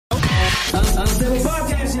Unstable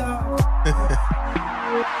Podcast, y'all.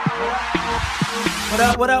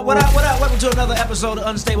 What up? Welcome to another episode of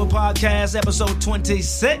Unstable Podcast, episode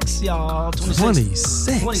 26, y'all.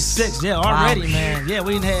 26, yeah, already, man. Yeah,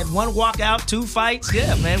 we had one walkout, 2 fights.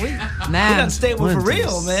 Yeah, man, we unstable 26. For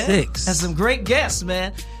real, man. And some great guests,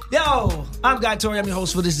 man. Yo, I'm Guy Torrey. I'm your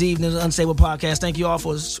host for this evening's Unstable Podcast. Thank you all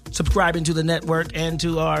for subscribing to the network and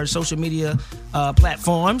to our social media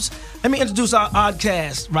platforms. Let me introduce our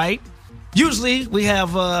oddcast, right? Usually we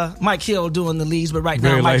have Mike Hill doing the leads, but right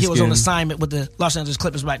now Mike Hill is on assignment with the Los Angeles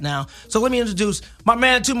Clippers right now. So let me introduce my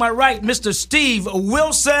man to my right, Mr. Steve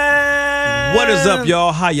Wilson. What is up,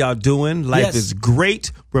 y'all? How y'all doing? Life is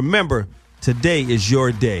great. Remember, today is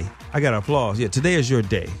your day. I got applause. Yeah, today is your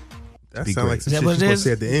day. That sounds like some shit you're supposed to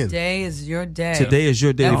say at the end. Today is your day. Today is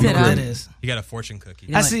your day. That's what it is. You got a fortune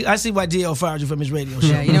cookie. I see why DL fired you from his radio show.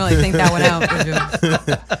 Yeah, you don't really think that one out, would you?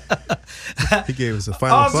 He gave us a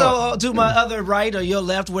final also, thought. To my other right or your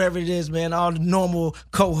left, wherever it is, man, all the normal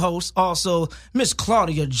co-hosts. Also, Miss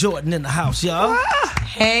Claudia Jordan in the house, y'all.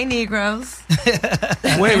 Hey, Negroes. Wait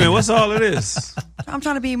a minute, what's all of this? I'm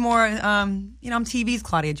trying to be more, I'm TV's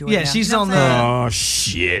Claudia Jordan. Yeah, she's on the... Oh,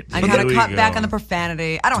 shit. I gotta cut back on the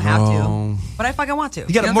profanity. I don't have to, but I fucking want to.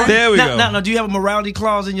 You got there we go. Now, do you have a morality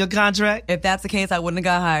clause in your contract? If that's the case, I wouldn't have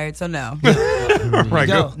got hired, so no. Right,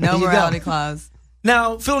 go. No morality clause.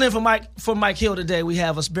 Now, filling in for Mike Hill today, we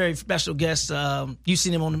have a very special guest. You've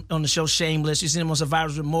seen him on the show Shameless. You've seen him on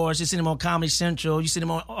Survivor's Remorse. You've seen him on Comedy Central. You've seen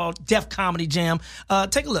him on Def Comedy Jam.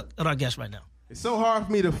 Take a look at our guest right now. It's so hard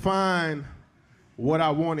for me to find what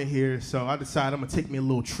I want to hear, so I decided I'm going to take me a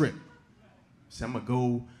little trip. So I'm going to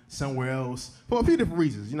go somewhere else for a few different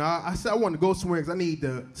reasons. You know, I said I wanted to go somewhere because I need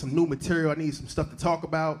some new material. I need some stuff to talk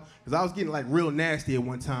about because I was getting like real nasty at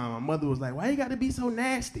one time. My mother was like, why you got to be so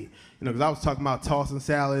nasty? You know, because I was talking about tossing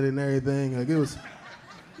salad and everything. Like it was,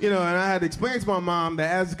 and I had to explain to my mom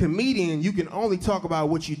that as a comedian, you can only talk about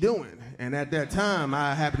what you're doing. And at that time,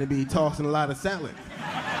 I happened to be tossing a lot of salad.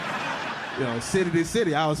 City to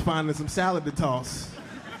city, I was finding some salad to toss.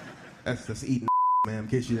 That's eating, man, in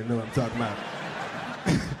case you didn't know what I'm talking about.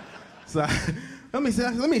 So let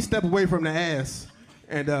me step away from the ass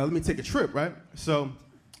and let me take a trip, right? So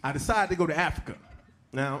I decided to go to Africa.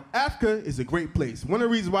 Now, Africa is a great place. One of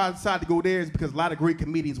the reasons why I decided to go there is because a lot of great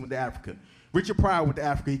comedians went to Africa. Richard Pryor went to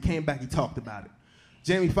Africa. He came back, he talked about it.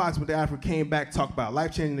 Jamie Foxx went to Africa, came back, talked about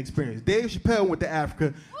life-changing experience. Dave Chappelle went to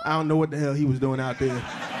Africa. I don't know what the hell he was doing out there.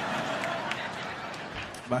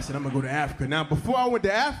 But I said, I'm going to go to Africa. Now, before I went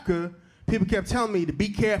to Africa, people kept telling me to be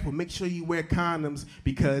careful, make sure you wear condoms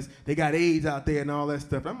because they got AIDS out there and all that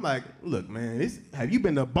stuff. I'm like, look, man, have you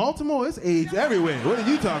been to Baltimore? It's AIDS everywhere. What are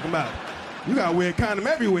you talking about? You got to wear a condom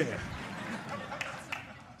everywhere.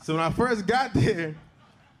 So when I first got there,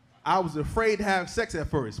 I was afraid to have sex at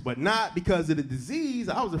first, but not because of the disease.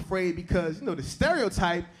 I was afraid because, the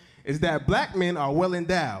stereotype is that black men are well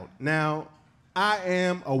endowed. Now, I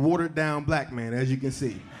am a watered-down black man, as you can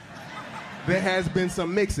see. There has been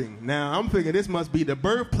some mixing. Now, I'm thinking this must be the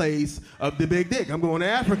birthplace of the big dick. I'm going to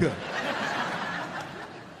Africa.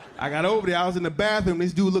 I got over there. I was in the bathroom.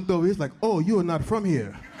 This dude looked over. He's like, oh, you are not from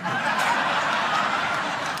here.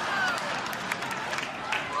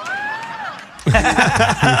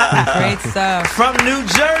 Great stuff. From New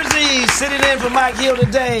Jersey, sitting in for Mike Hill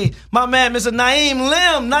today, my man, Mr. Naeem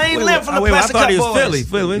Lim. Lim from the Plastic Cup Boys. I thought he was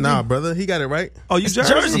Philly. Nah, brother, he got it right. Oh, you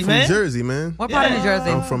Jersey, I'm man? from Jersey, man. What part of New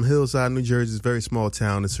Jersey? I'm from Hillside, New Jersey. It's a very small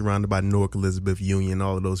town. It's surrounded by Newark, Elizabeth, Union,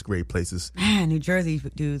 all of those great places. Man, New Jersey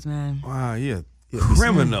dudes, man. Wow, yeah.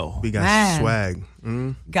 Criminal. We got swag.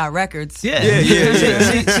 Got records. Yeah.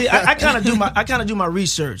 See, I kind of do my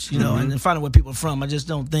research, and find out where people are from. I just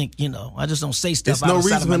don't think, I just don't say stuff. It's no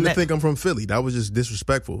reason for him to think I'm from Philly. That was just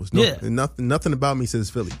disrespectful. Nothing about me says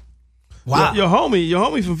Philly. Wow. Your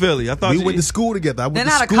homie from Philly. I thought we went to school together. They're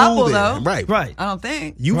not a couple though. Right. I don't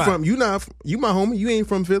think. You my homie. You ain't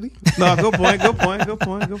from Philly. No, good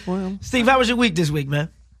point. Steve, how was your week this week, man?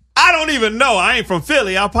 I don't even know. I ain't from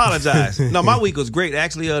Philly. I apologize. No, my week was great.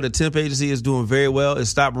 Actually, the temp agency is doing very well. It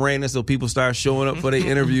stopped raining, so people start showing up for their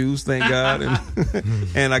interviews, thank God.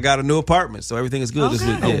 And I got a new apartment, so everything is good this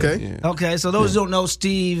week. Okay, so those who don't know,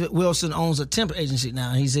 Steve Wilson owns a temp agency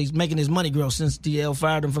now. He's making his money grow since DL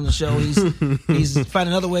fired him from the show. He's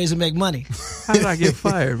finding other ways to make money. How did I get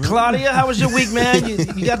fired, man? Claudia, how was your week, man?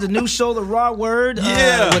 You got the new show, The Raw Word,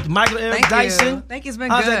 with Michael Eric Dyson. Thank you. It's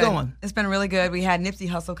been How's good. That going? It's been really good. We had Nipsey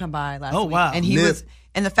Hussle come by last week. Wow. And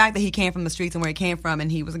and the fact that he came from the streets and where he came from,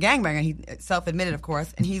 and he was a gangbanger, he self-admitted, of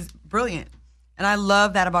course, and he's brilliant. And I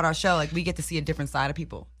love that about our show. Like, we get to see a different side of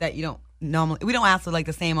people that you don't normally we don't ask for like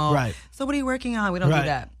the same old. Right. So what are you working on? We don't do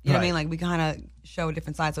that. You know what I Right. mean? Like we kind of show a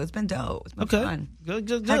different side. So it's been dope. It's been fun. Good.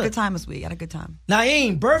 Had a good time this week. Had a good time.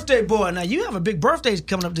 Naeem, birthday boy. Now you have a big birthday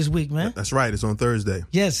coming up this week, man. That's right. It's on Thursday.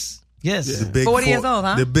 Yes. The big 40 years old,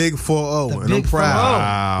 huh? The big 40, and I'm big proud. 40.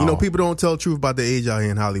 Wow. You know, people don't tell the truth about their age out here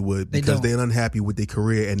in Hollywood because don't. they're unhappy with their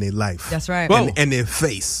career and their life. That's right. And their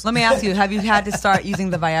face. Let me ask you: have you had to start using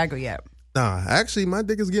the Viagra yet? Nah, actually, my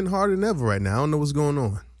dick is getting harder than ever right now. I don't know what's going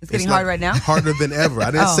on. It's getting harder right now? Harder than ever. I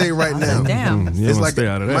didn't say right I now. said, damn. It's like stay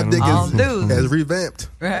out of my that. dick All dudes. has revamped.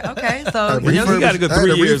 Right. Okay. So He got a good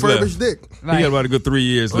 3 years left. refurbished dick. He got about a good 3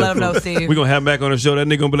 years Let left. him know, Steve. We're going to have him back on the show. That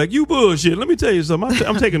nigga going to be like, you bullshit. Let me tell you something.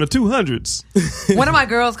 I'm taking the 200s. One of my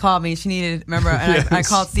girls called me. She needed, remember, and I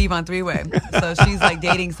called Steve on three-way. So she's like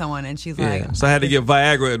dating someone, and she's like, So I had to give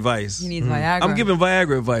Viagra advice. he needs Viagra. I'm giving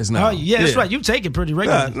Viagra advice now. Oh, yeah, that's right. You take it pretty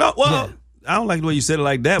regularly. No, well, I don't like the way you said it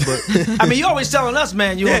like that, but I mean, you always telling us,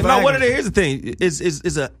 man. You on no. Viagra. Here's the thing: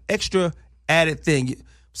 it's an extra added thing.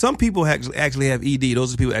 Some people actually have ED.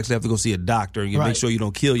 Those are people who actually have to go see a doctor and make Right. sure you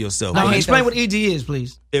don't kill yourself. Now, hate explain those. what ED is,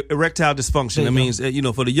 please. Erectile dysfunction. There It you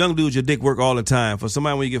means for the young dudes, your dick work all the time. For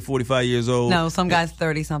somebody when you get 45 years old, No, some guy's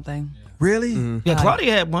 30-something. really, Yeah,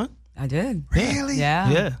 Claudia had one. I did. really, Yeah.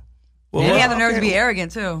 Yeah. Well, And he had the nerve okay. to be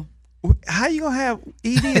arrogant, too. How you gonna have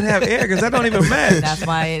ED and have arrogance? That don't even match. That's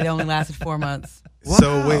why it only lasted 4 months. Wow.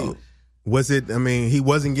 So wait, was it? I mean, he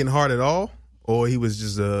wasn't getting hard at all, or he was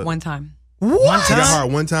just One time. One He got time?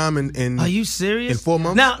 hard one time in Are you serious? in 4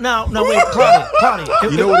 months? Now, wait, Claudia.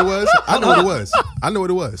 You know what it was? I know what it was. I know what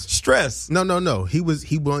it was. Stress. No. He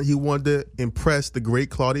wanted to impress the great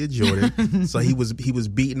Claudia Jordan, so he was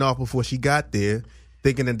beating off before she got there,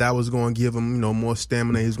 thinking that was going to give him more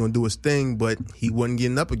stamina. He was going to do his thing, but he wasn't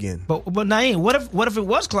getting up again. But Naeem, what if it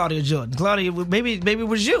was Claudia Jordan? Claudia, maybe it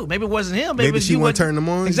was you. Maybe it wasn't him. Maybe it was she you. wasn't turning him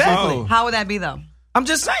on? Exactly. Oh. How would that be, though? I'm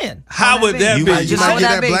just saying. How would that You be? might Just get that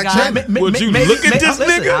that big, black guy. check. Would you look at this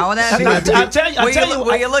listen, nigga? How would that be? I tell you.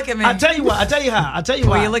 Why you look at me? I tell you what. I tell you how. I tell you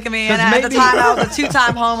why. Well, you look at me, 'Cause and at the maybe- time I was a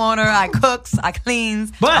 2-time homeowner. I cooks, I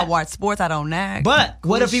cleans, But- I watch sports, I don't nag. But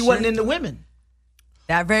what Cool if he shit. wasn't into women?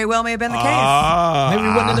 That very well may have been the case. Maybe he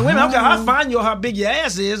wasn't into women. I don't care how fine you are, how big your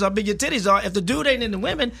ass is, how big your titties are. If the dude ain't into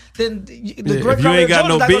women, then the great if you ain't got Jordan's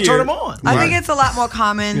no not gonna turn beard. him on. I Right. think it's a lot more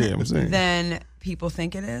common Yeah, I'm saying. than people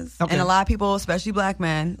think it is. Okay. And a lot of people, especially black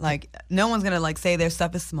men, like no one's gonna like say their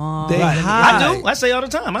stuff is small. They Right. hide. I do. I say all the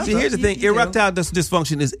time. See, here's the thing: You do. erectile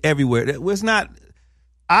dysfunction is everywhere. It's not.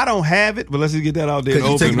 I don't have it, but let's just get that out there and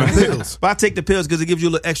 'Cause you open. take the Right? pills. But I take the pills because it gives you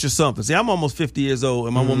a little extra something. See, I'm almost 50 years old,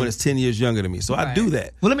 and my woman is 10 years younger than me, so I Right. do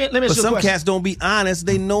that. Well, let me But ask you a some question. cats don't be honest.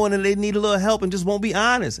 They knowing that they need a little help and just won't be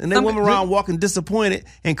honest. And they Some- women around walking disappointed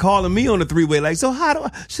and calling me on the three-way like, so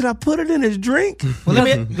should I put it in his drink? Well, let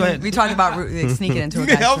me go ahead. We talked about like, sneaking into a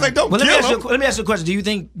Yeah, guy's I was like, drink. don't Well, kill him. let me ask you a question. Do you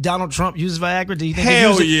think Donald Trump uses Viagra? Do you think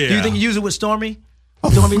Hell he uses yeah. Do you think he uses it with Stormy?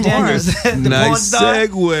 Stormy Daniels, the porn Nice star.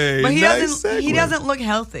 segue. But he Nice doesn't. He segue. doesn't look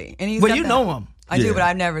healthy, and he's Well, got you that. know him. I do, Yeah. but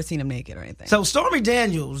I've never seen him naked or anything. So Stormy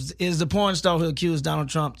Daniels is the porn star who accused Donald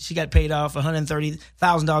Trump. She got paid off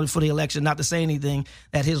 $130,000 for the election, not to say anything,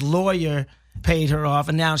 that his lawyer paid her off,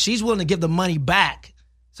 and now she's willing to give the money back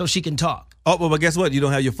so she can talk. Oh, well, but guess what? You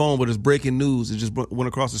don't have your phone, but it's breaking news. It just went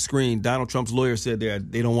across the screen. Donald Trump's lawyer said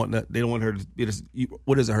they don't want her to.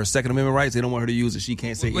 What is it? Her Second Amendment rights. They don't want her to use it. She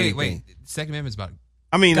can't say anything. Wait. Second Amendment's about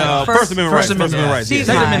I mean, First- First Amendment rights. First First Amendment rights. She's yeah.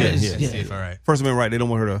 Second fine. Amendment Yeah, is- yeah. safe, all right. First Amendment right. They don't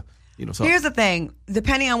want her to. So. Here's the thing: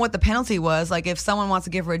 depending on what the penalty was, like if someone wants to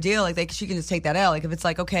give her a deal, like she can just take that L. Like if it's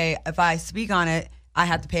like, okay, if I speak on it, I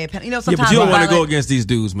have to pay a penalty. You know, Yeah, sometimes but you don't if want I, to go like- against these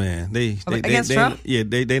dudes, man. They Against Trump? Yeah,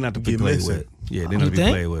 they not to be Get played missing. with. Yeah, they You not to be think?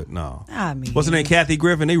 played with. No. I mean, What's her name? Kathy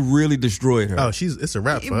Griffin. They really destroyed her. Oh, it's a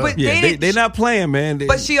wrap for her. But yeah, they not playing, man.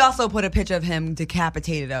 But she also put a picture of him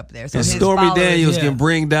decapitated up there. So and his Stormy followers- Daniels yeah. can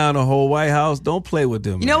bring down the whole White House. Don't play with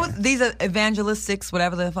them. You know man. what? These are evangelistics,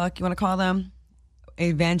 whatever the fuck you want to call them.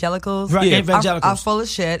 Evangelicals, Right, Yeah. evangelicals. are full of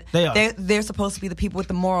shit. They are. They're supposed to be the people with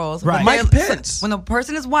the morals. Right. But Mike they're- Pence. When the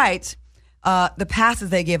person is white, the passes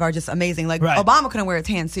they give are just amazing. Like Right. Obama couldn't wear a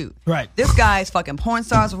tan suit. Right. This guy's fucking porn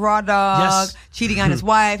stars, raw dog, Yes. cheating on his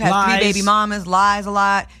wife, has Lies. 3 baby mamas, lies a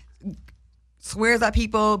lot, swears at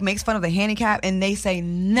people, makes fun of the handicap, and they say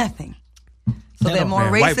nothing. So They they're don't- more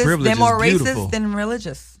man, white racist. privilege They're more is beautiful. racist than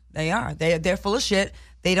religious. They are. They're full of shit.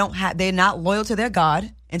 They're not loyal to their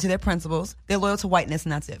God and to their principles. They're loyal to whiteness,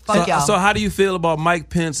 and that's it. Fuck y'all. So how do you feel about Mike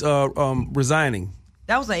Pence resigning?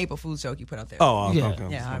 That was an April Fool's joke you put out there. Oh, Yeah. okay.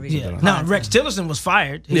 Yeah, I read Yeah. that. Now Rex Tillerson was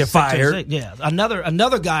fired. Yeah, fired. Yeah.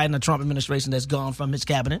 Another guy in the Trump administration that's gone from his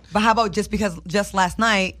cabinet. But how about just last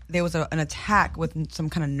night there was an attack with some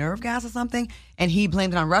kind of nerve gas or something, and he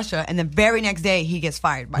blamed it on Russia, and the very next day he gets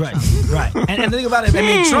fired by Right. Trump. Right. And think about it. I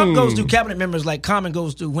mean, Trump goes through cabinet members like Common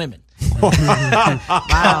goes through women. Wow.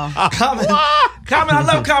 Common, I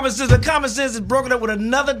love Common Sense, but Common Sense is broken up with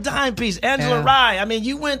another dime piece. Angela Yeah. Rye. I mean,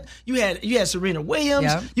 you had Serena Williams,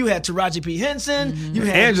 Yep. you had Taraji P. Henson, you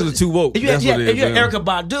had Angela too woke. You had, That's what it is, you had yeah. Erykah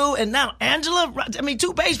Badu, and now Angela. I mean,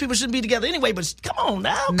 two beige people shouldn't be together anyway. But come on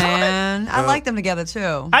now, Man, I like them together too.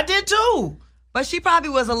 Common. I did too. But she probably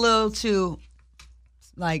was a little too,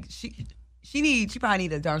 like she probably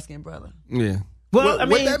need a dark skinned brother Yeah. Well, I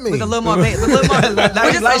mean, what that mean? with a little more bass, with a little more, with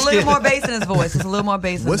just a light-skinned. little more bass in his voice. Just a little more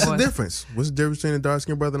bass in What's his the voice. difference? What's the difference between a dark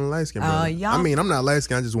skinned brother and a light skinned brother? y'all- I mean, I'm not light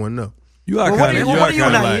skinned. I just want to know. You are Well, what kind are of you- what are you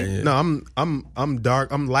now? like. Yeah. No, I'm dark.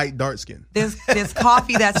 I'm light dark skinned. There's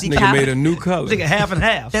coffee that's Nigga made a decaffeinated. new color. Nigga, half and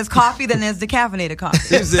half. There's coffee, then there's decaffeinated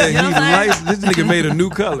coffee. He said You know he's what I'm light. saying? This nigga made a new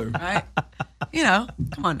color. Right? You know,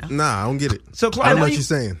 come on now. Nah, I don't get it. So, I Claudia, know what what you- you're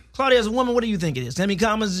saying. Claudia, as a woman, what do you think it is? Tammy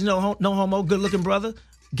Commons, no homo, good looking brother,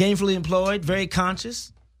 gainfully employed, very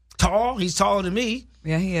conscious, tall. He's taller than me.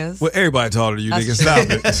 Yeah, he is. Well, everybody taller than you, That's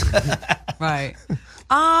nigga. Stop it. Right.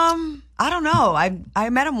 I don't know. I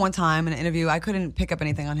met him one time in an interview. I couldn't pick up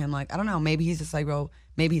anything on him. Like, I don't know. Maybe he's just like, bro,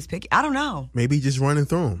 maybe he's picky. I don't know. Maybe he just running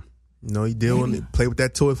through them. You know, he play with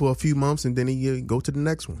that toy for a few months and then he go to the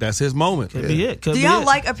next one. That's his moment. Could be it. Could Do be y'all it.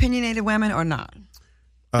 like opinionated women or not?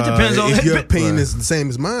 It depends on if your opinion is the same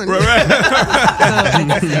as mine. Got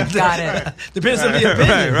it. Depends on the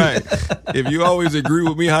opinion. Right. If you always agree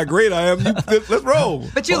with me how great I am, let's roll.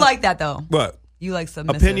 But you like that though. What? You like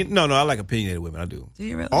submissive. Opinion? No, I like opinionated women. I do. Do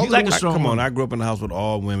you really? All You like a the- strong Come on, woman. I grew up in the house with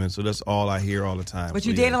all women, so that's all I hear all the time. But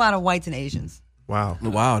you So, date yeah. a lot of whites and Asians. Wow.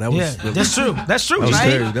 Wow, that was Yeah, that's true. That's true. that was right?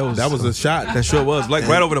 scary. That was a shot. That sure was like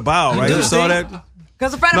right over the bow, right? You saw that?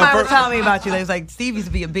 Because a friend of No, mine was first- telling me about you. They was like, Steve used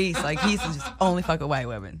to be a beast. Like, he used to just only fuck with white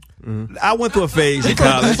women. I went through a phase in He's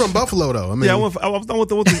college. from Buffalo though. I mean, Yeah, I went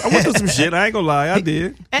through some shit. I ain't gonna lie, I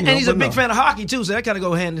did. And he's a big fan of hockey too, so that kind of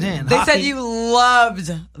go hand in hand. They Hockey- said you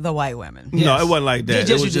loved the white women. Yes. No, it wasn't like that. Just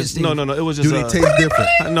It you was did, just Steve. no. It was just do they taste different?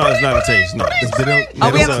 No, it's not a taste. No, They don't- Oh,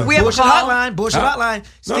 we they have don't- we have a Bullshit call. hotline. Bullshit hotline.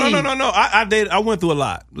 Steve, no. I dated. I went through a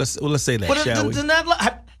lot. Let's say that. But Shall we? let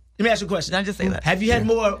me ask you a question. Don't just say that. Have you had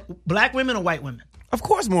more black women or white women? Of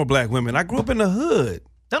course, more black women. I grew up in the hood.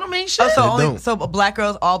 That don't mean shit. Oh, don't. so black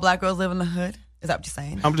girls, all black girls live in the hood? Is that what you're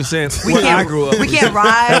saying? I'm just saying. We Where can't, I grew up, we can't rise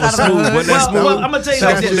that was out of the smooth. hood. Wasn't that smooth? Well, I'm gonna tell you She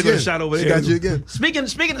like got this. you Look at the again. shot over She there. got you again.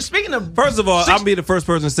 Speaking of First of all, I'll be the first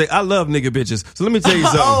person to say I love nigga bitches. So let me tell you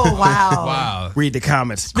something. Oh, wow. Wow. Read the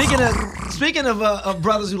comments. speaking of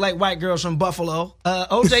brothers who like white girls from Buffalo,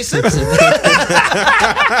 O.J. Simpson.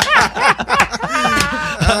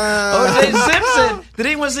 O.J. Simpson. Did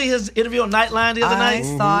anyone see his interview on Nightline the other I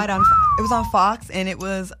night? saw it on, it was on Fox, and it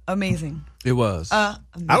was amazing. It was.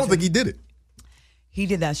 Amazing. I don't think he did it. He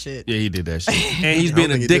did that shit. Yeah, he did that shit. And he's being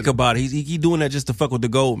a think he dick did it. about it. He doing that just to fuck with the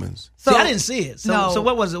Goldmans. So See, I didn't see it. So, No. so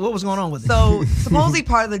what was it? What was going on with it? So supposedly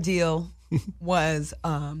part of the deal was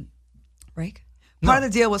break. Part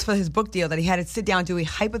of the deal was for his book deal that he had to sit down and do a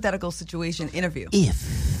hypothetical situation interview.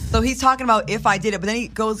 So he's talking about if I did it, but then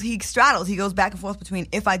he straddles. He goes back and forth between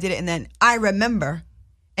if I did it and then I remember.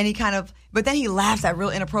 And he but then he laughs at real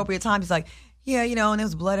inappropriate times. He's like, yeah, and there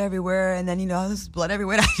was blood everywhere, and then there's blood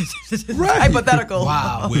everywhere. It's hypothetical.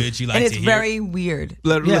 Wow. Would you like and to it's hear? very weird.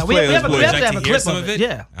 Let's yeah, we play have us, we boys. have to have a Like to hear clip some of of it. it?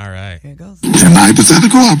 Yeah. All right. Here it goes. In my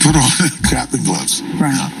hypothetical, I put on cap and gloves,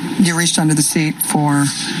 Right. You reached under the seat for.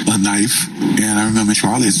 a knife, and I remember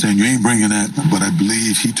Charlie saying, "You ain't bringing that," but I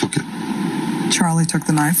believe he took it. Charlie took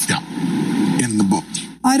the knife. Yeah, in the book.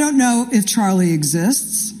 I don't know if Charlie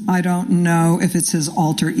exists. I don't know if it's his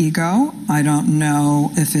alter ego. I don't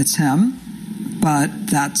know if it's him, but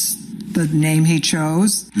that's the name he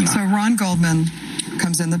chose. Yeah. So Ron Goldman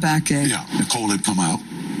comes in the back gate. Yeah, Nicole had come out,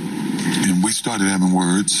 and we started having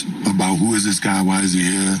words about who is this guy, why is he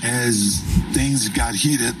here. As things got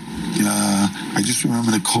heated, I just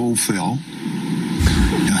remember Nicole fell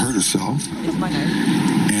and hurt herself, It's my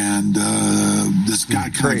knife. and this guy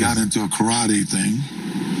kind of got into a karate thing.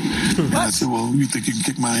 And I said, well, you think you can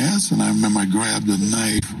kick my ass? And I remember I grabbed a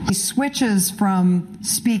knife. He switches from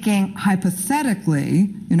speaking hypothetically,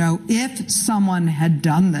 if someone had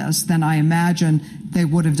done this, then I imagine they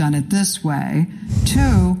would have done it this way,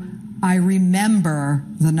 to I remember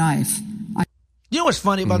the knife. You know what's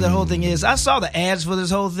funny about that whole thing is I saw the ads for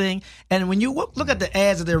this whole thing, and when you look at the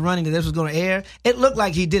ads that they're running that this was going to air, it looked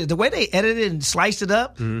like he did it. The way they edited it and sliced it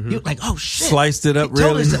up, you're like, oh shit. Sliced it up,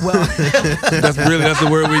 Totally really? well, that's the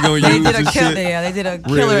word we're going to use. They did a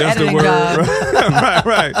killer editing job.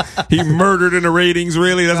 Right. He murdered in the ratings,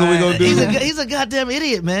 really? That's what we're going to do? He's a goddamn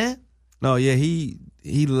idiot, man. No, yeah, he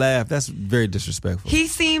laughed. That's very disrespectful. He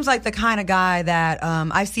seems like the kind of guy that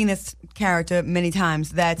I've seen this character many times.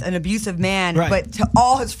 That's an abusive man, right. But to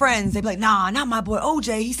all his friends, they'd be like, "Nah, not my boy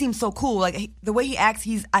OJ. He seems so cool. Like the way he acts,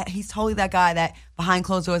 he's totally that guy that behind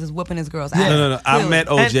closed doors is whipping his girls." Yeah. No. I met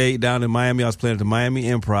OJ down in Miami. I was playing at the Miami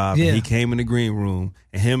Improv. Yeah. And he came in the green room,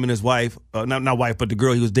 and him and his wife, not wife, but the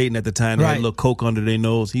girl he was dating at the time, they had a little coke under their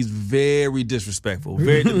nose. He's very disrespectful.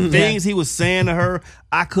 The things he was saying to her,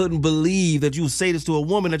 I couldn't believe that you would say this to a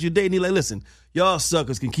woman that you're dating. He's like, listen, y'all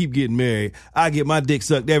suckers can keep getting married. I get my dick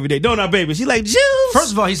sucked every day. Don't I, baby? She's like, Juice.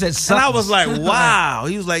 First of all, he said suckers. And I was like, wow.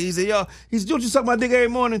 He said, y'all, don't you suck my dick every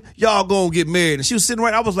morning? Y'all gonna get married. And she was sitting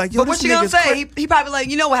right. I was like, yo, but what you gonna say? He probably like,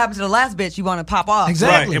 you know what happened to the last bitch you want to pop off.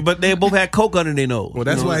 Exactly. Right. But they both had coke under their nose. Well,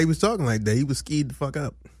 that's why he was talking like that. He was skied the fuck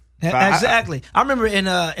up. Exactly. I remember in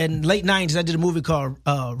late 90s, I did a movie called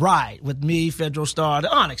Ride with me, Federal Star, the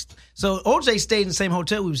Onyx. So OJ stayed in the same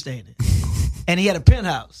hotel we were staying in. And he had a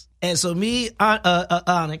penthouse. And so me,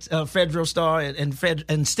 Onyx, Federal Star,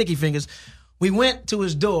 and Sticky Fingers, we went to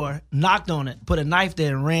his door, knocked on it, put a knife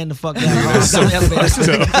there, and ran the fuck down the elevator. That's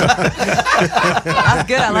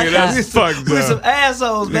good. I like that. That's fucked We're up. some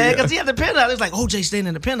assholes, man. Because he had the penthouse. It's like OJ staying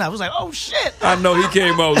in the penthouse. I was like, oh shit. I know he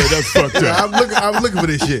came over. That's fucked up. I'm looking for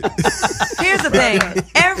this shit. Here's the thing.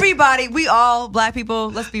 Everybody, we all, black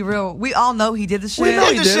people, let's be real, we all know he did the shit. We know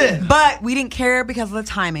he did shit. But we didn't care because of the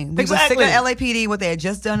timing. We Exactly. were sick of LAPD, what they had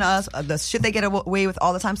just done to us, the shit they get away with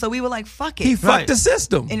all the time. So we were like, fuck it. He fucked the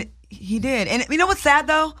system. And he did. And you know what's sad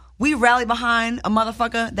though? We rallied behind a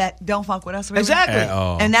motherfucker that don't fuck with us. Really. Exactly. At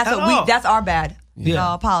all. And that's At all. that's our bad. Yeah.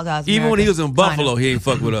 I apologize. Even when he was in America. Buffalo, he ain't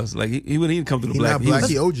fuck with us. Like he wouldn't even come to the He black. not black.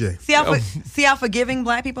 He OJ. See how forgiving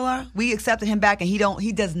black people are? We accepted him back and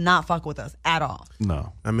he does not fuck with us at all.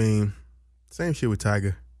 No. I mean, same shit with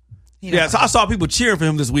Tiger. Yeah, so I saw people cheering for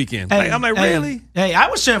him this weekend. Hey, I'm like, really? Hey, I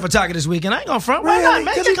was cheering for Tiger this weekend. I ain't gonna front. Why not,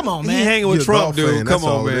 man? Come on, man. He hanging with He a Trump, golf dude. fan, Come that's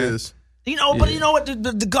all on, it man. is. You know, but you know what?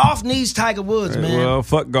 The golf needs Tiger Woods, man. Well,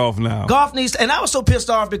 fuck golf now. Golf needs, and I was so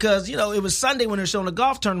pissed off because, you know, it was Sunday when they were showing the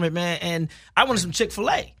golf tournament, man, and I wanted some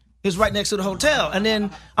Chick-fil-A. It was right next to the hotel. And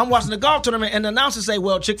then I'm watching the golf tournament, and the announcer say,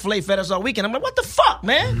 well, Chick-fil-A fed us all weekend. I'm like, what the fuck,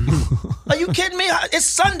 man? Are you kidding me? It's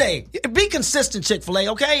Sunday. Be consistent, Chick-fil-A,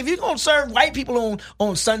 okay? If you're going to serve white people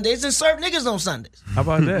on Sundays, then serve niggas on Sundays. How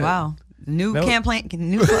about that? Wow. New campaign,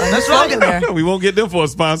 new That's slogan right. there. We won't get them for a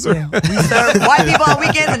sponsor. We serve white people on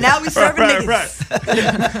weekends, and now we serving niggas.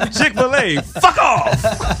 Right. Chick-fil-A, fuck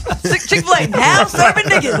off. Chick-fil-A now serving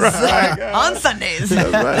niggas on Sundays.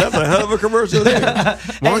 That's right. That's a hell of a commercial there.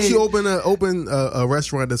 Why don't you open a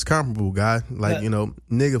restaurant that's comparable, guy? Like,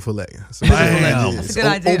 nigga fillet. So That's a good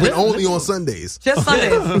idea. Open only on Sundays. Just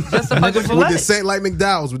Sundays. Just a fucking With the same, like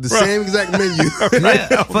McDowell's, with the same exact menu.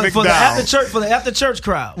 Yeah, for the after church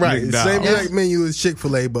crowd. Right. McDowell's. Same exact menu as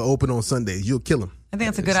Chick-fil-A, but open on Sundays. You'll kill them. I think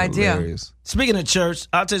that's a good idea. Hilarious. Speaking of church,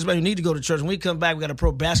 I'll tell you somebody who need to go to church. When we come back, we got a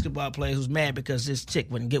pro basketball player who's mad because this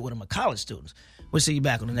chick wouldn't get with him, a college students. We'll see you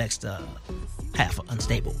back on the next half of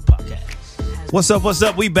Unstable podcast. What's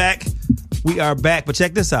up? We back. We are back, but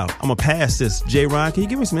check this out. I'm going to pass this. J-Ron, can you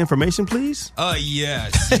give me some information, please?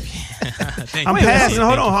 Yes. Thank I'm you. passing.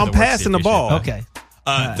 Hold on. Thank I'm you for passing the work ball. Okay.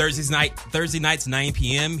 Thursday nights, 9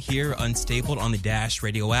 p.m. here, Unstable on the Dash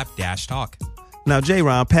Radio app, Dash Talk. Now,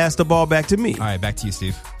 J-Ron, pass the ball back to me. All right, back to you,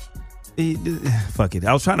 Steve. Fuck it.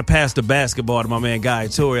 I was trying to pass the basketball to my man, Guy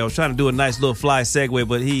Torrey. I was trying to do a nice little fly segue,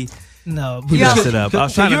 but he messed it up. I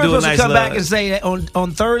was trying to do a nice come back and say that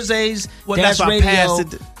on Thursdays, that's Dash why I Radio,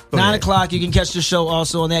 passed it. 9 o'clock, you can catch the show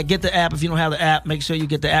also on that. Get the app. If you don't have the app, make sure you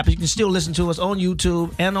get the app. You can still listen to us on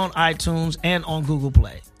YouTube and on iTunes and on Google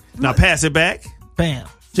Play. Now pass it back. Bam.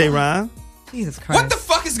 J-Ron. Jesus Christ. What the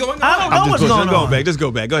fuck is going on? I don't know what's going on. Just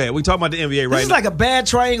go back. Go ahead. We talking about the NBA right This is now. like a bad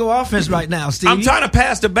triangle offense right now, Steve. I'm trying to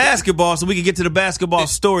pass the basketball so we can get to the basketball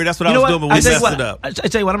story. That's what I was doing, but we messed it up. I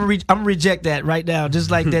tell you what, I'm gonna reject that right now.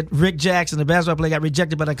 Just like that Rick Jackson, the basketball player, got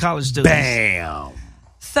rejected by the college students. Bam.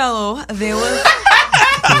 So there was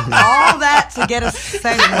all that to get a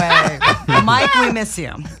segue. Mike, we miss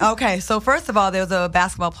you. Okay, so first of all, there was a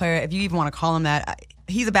basketball player, if you even want to call him that.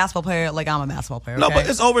 He's a basketball player like I'm a basketball player. Okay? No, but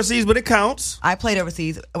it's overseas, but it counts. I played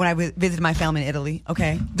overseas when I visited my family in Italy.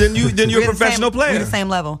 Okay. Then you're a professional player. We're the same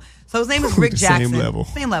level. So his name is Rick The Jackson.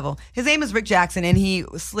 same level. His name is Rick Jackson, and he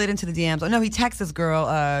slid into the DMs. Oh no, he texted this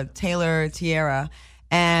girl, Taylor Tierra,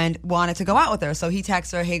 and wanted to go out with her. So he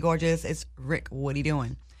texted her, "Hey, gorgeous, it's Rick. What are you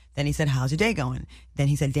doing?" Then he said, "How's your day going?" Then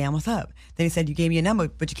he said, "Damn, what's up?" Then he said, "You gave me a number,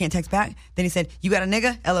 but you can't text back." Then he said, "You got a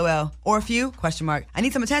nigga? LOL. Or a few? Question mark. I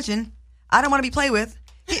need some attention. I don't want to be played with.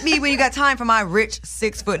 Hit me when you got time for my rich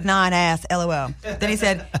 6'9" ass. LOL." Then he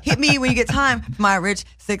said, "Hit me when you get time for my rich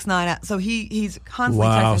 6'9" ass." So he's constantly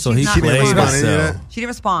texting. So She's he not played responding. himself. She didn't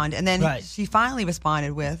respond, and then she finally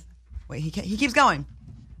responded with, "Wait, he keeps going.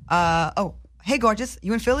 Oh, hey, gorgeous,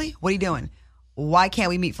 you in Philly? What are you doing? Why can't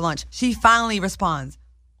we meet for lunch?" She finally responds,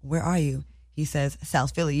 "Where are you?" He says,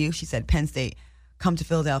 "South Philly." You? She said, "Penn State. Come to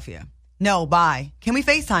Philadelphia." "No, bye. Can we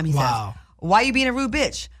FaceTime?" He says. "Why you being a rude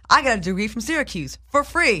bitch? I got a degree from Syracuse for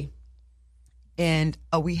free." And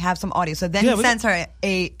we have some audio. So then he sends her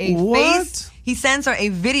a face. He sends her a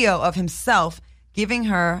video of himself giving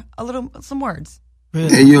her some words.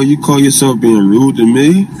 Really? Hey, yo, you call yourself being rude to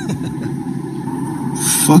me?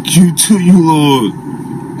 Fuck you too, you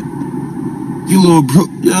little bro.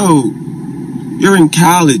 Yo, you're in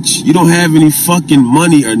college. You don't have any fucking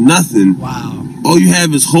money or nothing. Wow. All you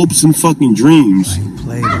have is hopes and fucking dreams. He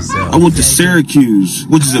played himself. I went to Syracuse,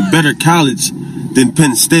 which is a better college than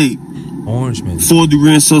Penn State. Orangeman. 4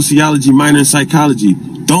 degree in sociology, minor in psychology.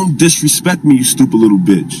 Don't disrespect me, you stupid little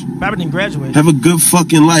bitch. Robert didn't graduate. Have a good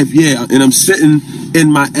fucking life, yeah. And I'm sitting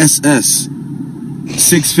in my SS.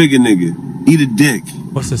 6-figure nigga. Eat a dick.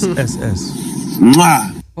 What's this SS?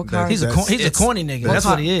 Mwah. What car? He's a corny nigga. That's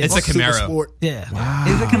what he is. It's a Camaro. Yeah. Wow.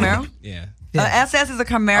 Is it a Camaro? Yeah. SS is a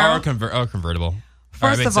Camaro. Or convertible.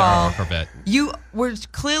 First of all, Corvette. You were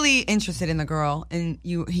clearly interested in the girl, and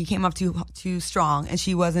he came up too strong, and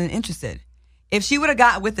she wasn't interested. If she would have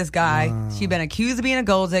got with this guy, she'd been accused of being a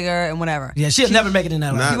gold digger and whatever. Yeah, she'd never make it in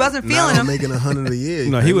that life. She wasn't feeling him. Making 100 a year.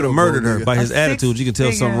 No, he would have murdered her by his attitude. You can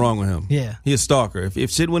tell something wrong with him. Yeah, he's a stalker. If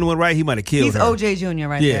shit wouldn't went right, he might have killed her. He's OJ Jr.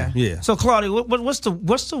 right there. Yeah. So Claudia, what's the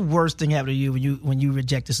worst thing happened to you when you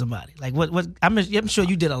rejected somebody? Like what? I'm sure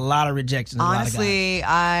you did a lot of rejections. Honestly,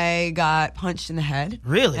 I got punched in the head.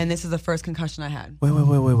 Really? And this is the first concussion I had. Wait.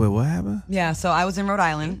 What happened? Yeah. So I was in Rhode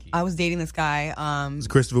Island. I was dating this guy. Is it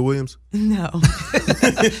Christopher Williams? No.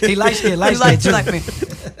 He likes me.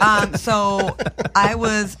 So I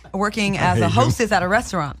was working as a hostess at a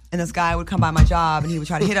restaurant, and this guy would come by my job, and he would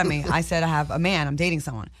try to hit on me. I said, "I have a man. I'm dating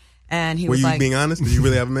someone." And he was like, "Were you being honest? Did you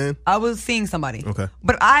really have a man?" I was seeing somebody. Okay.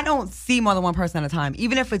 But I don't see more than one person at a time,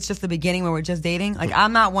 even if it's just the beginning where we're just dating. Like,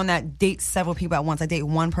 I'm not one that dates several people at once. I date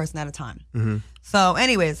one person at a time. Mm-hmm. So,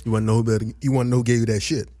 anyways. You want to know who gave you that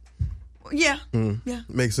shit? Yeah. Yeah.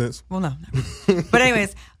 Makes sense. Well, no. But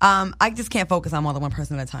anyways, I just can't focus on more than one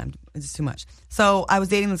person at a time. It's just too much. So I was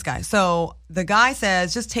dating this guy. So the guy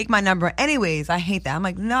says, "Just take my number." Anyways, I hate that. I'm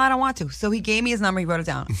like, "No, I don't want to." So he gave me his number. He wrote it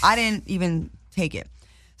down. I didn't even take it.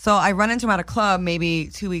 So I run into him at a club maybe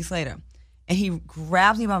 2 weeks later. And he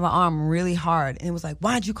grabs me by my arm really hard. And it was like,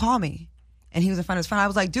 "Why did you call me?" And he was in front of his friend. I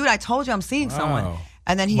was like, "Dude, I told you I'm seeing someone."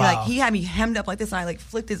 And then he had me hemmed up like this. And I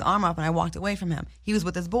flicked his arm up and I walked away from him. He was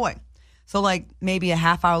with this boy. So maybe a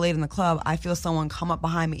half hour later in the club, I feel someone come up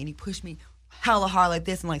behind me and he pushed me hella hard like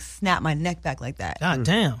this and snap my neck back like that. God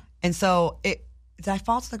damn. And so did I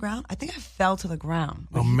fall to the ground? I think I fell to the ground.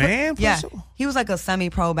 Oh, man? Yeah. He was like a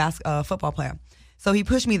semi-pro football player. So he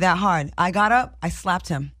pushed me that hard. I got up. I slapped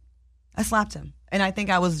him. And I think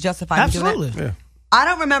I was justified. Absolutely. In doing that. Yeah. I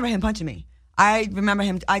don't remember him punching me. I remember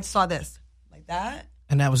him. I saw this like that.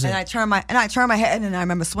 And that was it. And I turned my head and I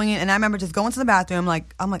remember swinging and I remember just going to the bathroom.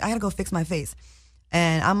 I'm like, I gotta go fix my face.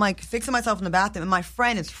 And I'm like fixing myself in the bathroom and my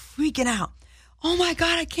friend is freaking out. "Oh my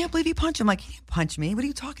God, I can't believe he punched him." I'm like, "He didn't punch me. What are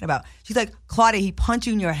you talking about?" She's like, "Claudia, he punched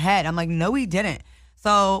you in your head." I'm like, "No, he didn't."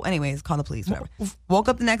 So anyways, call the police, whatever. Woke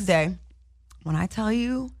up the next day. When I tell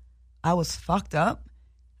you I was fucked up,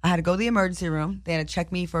 I had to go to the emergency room. They had to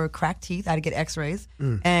check me for cracked teeth. I had to get x-rays.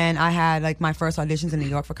 And I had my first auditions in New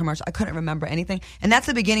York for commercial. I couldn't remember anything. And that's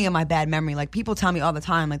the beginning of my bad memory. People tell me all the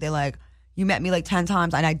time, they're "You met me 10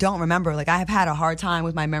 times and I don't remember." I have had a hard time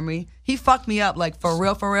with my memory. He fucked me up for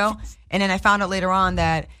real. And then I found out later on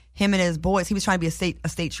that him and his boys, he was trying to be a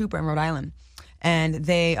state trooper in Rhode Island. And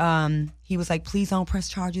he was like, "Please don't press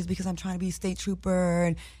charges because I'm trying to be a state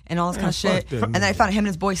trooper and all this kind of shit." And then I found out him and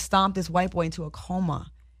his boys stomped this white boy into a coma.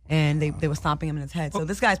 And they were stomping him in his head. So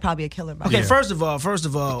this guy's probably a killer. Okay, first of all,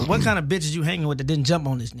 what kind of bitches you hanging with that didn't jump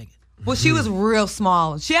on this nigga? Well, she was real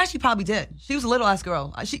small. She actually probably did. She was a little ass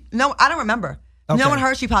girl. I don't remember. Okay. Knowing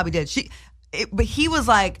her, she probably did. But he was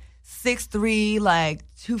 6'3",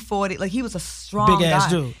 240. He was a strong big ass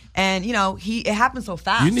guy. dude. And it happened so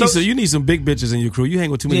fast. You need some big bitches in your crew. You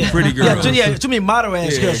hang with too many pretty girls. Too many model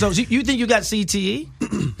ass girls. So you think you got CTE?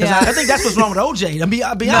 I think that's what's wrong with OJ. I'll be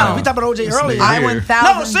honest. We talked about OJ earlier. I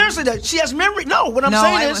 1,000. No, seriously, though, she has memory. No, what I'm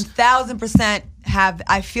saying is, 1,000% have.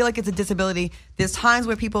 I feel like it's a disability. There's times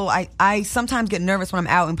where people, I sometimes get nervous when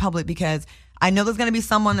I'm out in public because I know there's going to be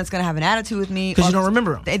someone that's going to have an attitude with me. Because you don't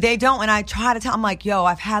remember them. They don't, and I try to tell. I'm like, yo,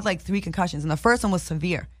 I've had like 3 concussions, and the first one was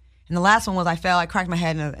severe, and the last one was I fell, I cracked my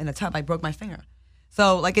head in a tub, I broke my finger.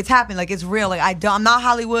 So, like, it's happened. Like, it's real. Like, I'm not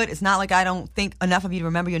Hollywood. It's not like I don't think enough of you to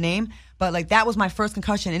remember your name. But, like, that was my first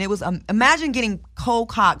concussion. And it was, imagine getting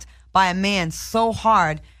cold-cocked by a man so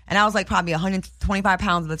hard. And I was, like, probably 125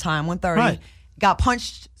 pounds at the time, 130. Right. Got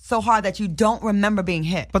punched so hard that you don't remember being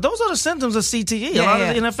hit. But those are the symptoms of CTE. A lot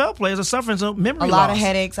of the NFL players are suffering from memory loss. A lot of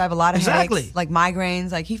headaches. I have a lot of headaches. Like,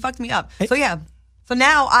 migraines. Like, he fucked me up. So, yeah. So,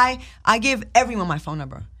 now I give everyone my phone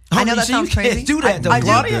number. I know that sounds crazy. You do that, though, I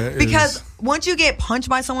Claudia. do, because once you get punched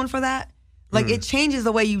by someone for that, like it changes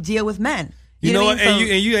the way you deal with men. You know what? I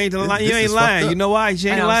mean? And you ain't lying. You ain't lying. You know why? She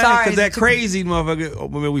ain't lying because that crazy motherfucker. Oh,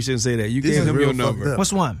 maybe we shouldn't say that. You gave him your number.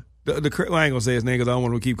 What's one? I ain't gonna say his name because I don't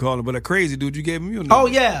want to keep calling. But a crazy dude, you gave him your number. Oh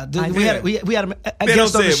yeah, we had a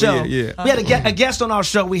guest on the show. We had a guest on our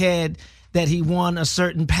show. We had. That he won a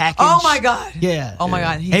certain package. Oh my God! Yeah. Oh my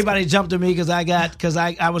God! Everybody jumped at me because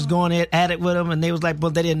I was going at it with him, and they was like,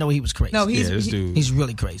 "Well, they didn't know he was crazy." No, this dude. He's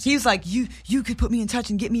really crazy. He was like, "You could put me in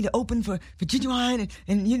touch and get me to open for Genuine,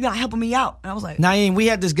 and you're not helping me out." And I was like, Naeem, we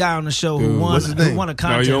had this guy on the show who won a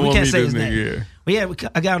contest. No, we can't say his name. Yeah. We had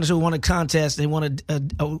a guy on the show who won a contest. They won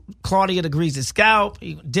a Claudia agrees to scalp,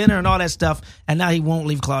 dinner, and all that stuff, and now he won't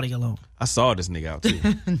leave Claudia alone. I saw this nigga out too.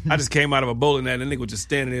 I just came out of a bowling alley and the nigga was just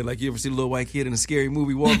standing there like you ever see a little white kid in a scary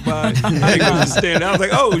movie walk by. The nigga was just standing there. I was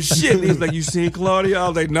like, oh shit. And he was like, you seen Claudia? I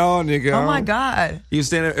was like, no, nigga. oh my God. He was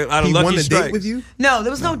standing there out of He Lucky won a Strike. date with you? No,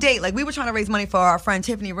 there was no date. Like, we were trying to raise money for our friend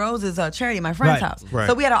Tiffany Rose's charity, my friend's house. Right.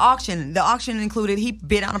 So we had an auction. The auction included, he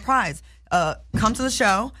bid on a prize. Come to the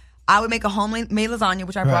show. I would make a homemade lasagna,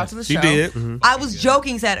 which I brought to the show. She did. I was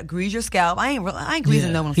joking, said, grease your scalp. I ain't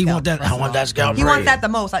greasing no one's scalp. He want that. I want that scalp. He wants that the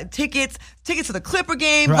most. Like tickets to the Clipper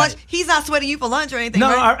game. Right. Lunch. He's not sweating you for lunch or anything.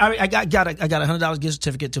 No, right? I got a $100 gift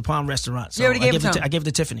certificate to Palm Restaurant. So You already gave it to him? I gave it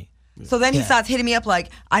to Tiffany. So then he starts hitting me up like,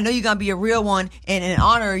 I know you're going to be a real one and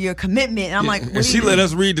honor your commitment. And I'm like, what and she do you let mean?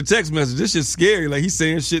 us read the text message. This shit's scary. Like he's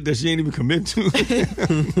saying shit that she ain't even commit to.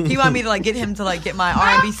 He wanted me to like get him to like get my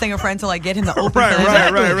R&B singer friend to like get him to open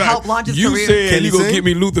right. help launch his You career. said you gonna sing? get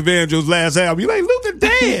me Luther Vandross's last album. You like Luther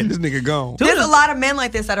dead. This nigga gone. There's a lot of men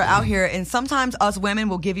like this that are out here, and sometimes us women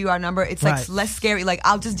will give you our number. It's like Right. less scary. Like,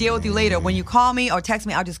 I'll just deal with you later. When you call me or text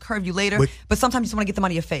me, I'll just curve you later. But sometimes you just want to get them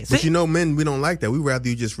out of your face. But you know, men, we don't like that. We rather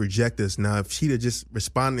you just reject us. Now, if she'd have just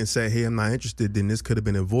responded and said, hey, I'm not interested, then this could have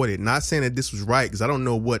been avoided. Not saying that this was right, because I don't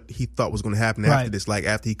know what he thought was going to happen after this. Like,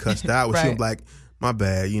 after he cussed out, she was like, my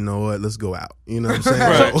bad, you know what, let's go out. You know what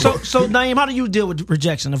I'm saying? So Naeem, how do you deal with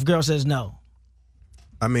rejection if a girl says no?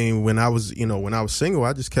 I mean, when I was single,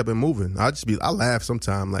 I just kept it moving. I laugh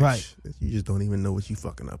sometimes, like, you just don't even know what you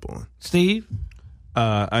fucking up on. Steve?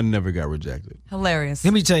 I never got rejected. Hilarious.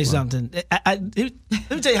 Let me tell you something. Let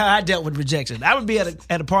me tell you how I dealt with rejection. I would be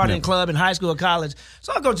at a party and club in high school or college.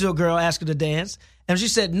 So I'll go to a girl, ask her to dance. And if she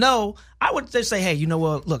said no, I would just say, hey, you know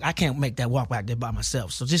what? Look, I can't make that walk back there by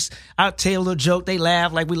myself. So just, I'll tell a little joke. They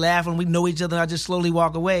laugh like we laugh when we know each other. I just slowly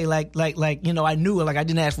walk away like you know, I knew her, like I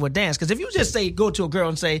didn't ask for a dance. Because if you just say, go to a girl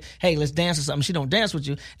and say, hey, let's dance or something, she don't dance with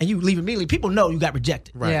you, and you leave immediately, people know you got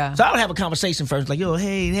rejected. Right. Yeah. So I would have a conversation first, like, yo,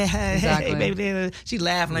 hey, baby. She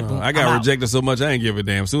laughing like, boom, I got rejected so much I ain't give a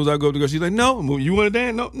damn. As soon as I go up to go, she's like, no, you want to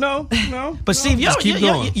dance? No. But Steve, your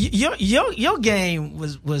game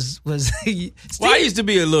was Steve, well, I used to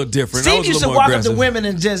be a little different. Steve used to walk up to women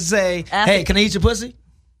and just say, hey, can I eat your pussy?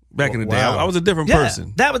 Back in the day, I was a different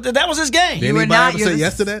person. That was his game. Did anybody ever say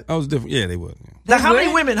yes to that? I was different. Yeah, they would. Now, how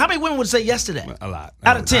many women would say yes to that? A lot.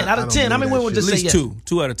 Out of 10, how many women would just say yes? At least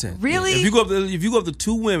 2 out of 10. Really? If you go up to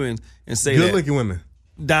 2 women and say good looking women,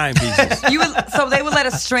 dime pieces. So they would let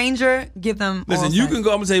a stranger give them. Listen, you can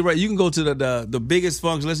go. I'm gonna tell you right. You can go to the biggest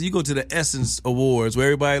function. Listen, you go to the Essence Awards where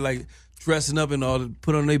everybody like dressing up and all,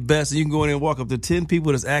 put on their best, and you can go in there and walk up to 10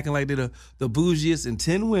 people that's acting like they're the bougiest, and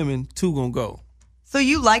 10 women, 2 gonna go. So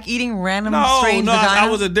you like eating random strange No, vagina? I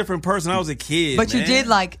was a different person. I was a kid. But man. you did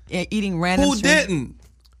like eating random. Who didn't?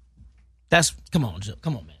 Come on, Joe.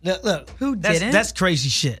 Come on, man. Look, who didn't? That's crazy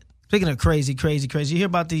shit. Speaking of crazy. You hear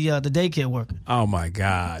about the daycare worker? Oh my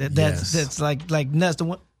God. That's like nuts. The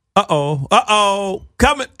one.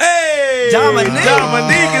 Coming. Hey, Dominique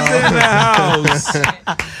is in the house.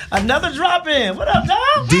 Another drop in. What up,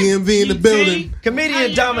 Dom? DMV in the building.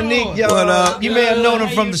 Comedian Dominique, yo. What up? You may have known him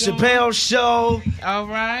from the Chappelle Show. All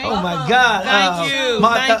right. Oh my God.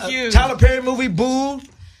 Thank you. Tyler Perry movie Boo.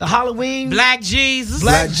 The Halloween. Black Jesus.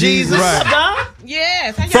 Black Jesus. Right. Dom?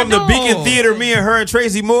 Yes. how y'all From the doing? Beacon Theater, me and her and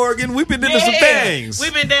Tracy Morgan, we've been doing some things.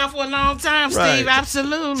 We've been down for a long time, Right. Steve.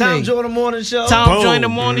 Absolutely. Tom joined the morning show. Tom Boom. joined the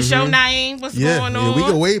morning show. Naeem, what's going on? we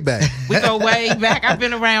go way back. We go way back. I've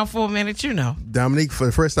been around for a minute, you know. Dominique, for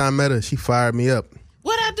the first time I met her, she fired me up.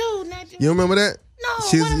 What I do, Nathan? You remember that?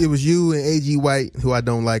 No. It was you and A.G. White, who I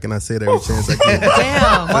don't like, and I say that every chance I get.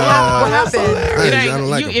 Damn. What happened? I don't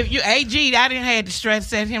like him. If you AG, I didn't have to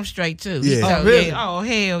set him straight too. Yeah. So, Oh, really? yeah. Oh,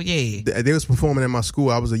 hell yeah. They was performing in my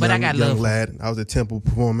school. I was a But I young got love. lad. I was at Temple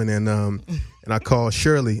performing, and I called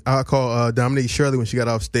Shirley. I called Dominique Shirley when she got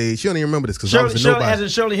off stage. She don't even remember this because I was a Shirley, nobody. as in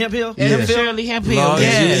Shirley Hemphill? Yeah. And Shirley Hemphill. Lord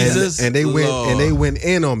Yes. Jesus. and they Lord. went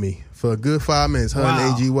in on me for a good 5 minutes. Her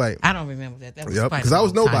and A.G. White. I don't remember that. That was Yep, quite 'cause a I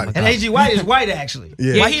was long time nobody. ago. And A.G. White is white, actually.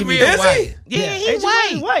 Yeah. Yeah, White he comedian. real Is white. he? Yeah, he A.G. White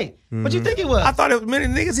is white. white. What you think he was? I thought it was many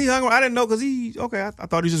niggas he hung around. I didn't know because he I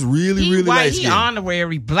thought he was just really, He really white. light He skinned.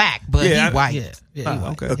 honorary black, but Yeah, he white. Yeah, he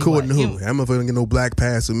white. Okay. According to He who? That motherfucker don't get no black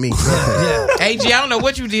pass with me. AG, I don't know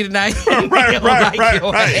what you did tonight.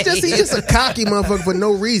 Right. He's just a cocky motherfucker for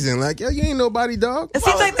no reason. Like, yo, you ain't nobody, dog. It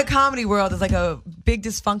seems like the comedy world is like a big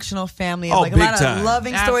dysfunctional family. Oh, like a big lot time. of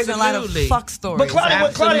loving stories and a lot of Absolutely. fuck stories. But Claudia,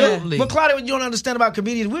 Absolutely. what you don't understand about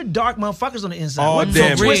comedians, we're dark motherfuckers on the inside. Oh, We're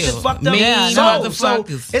damn so twisted, real. fucked up. Mean So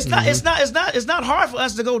motherfuckers. it's not hard for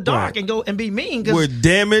us to go dark and go and be mean. 'Cause We're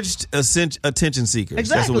damaged attention seekers.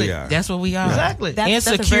 That's what Exactly. we are. That's what we are. Exactly. That's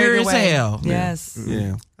a Insecure very as good way. hell. Yes.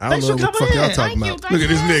 Yeah. I don't Thanks know for what the fuck coming y'all in. talking Thank about. you. Look at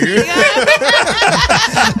this nigga.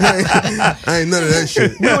 I ain't none of that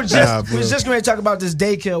shit. We were just, bro. going to talk about this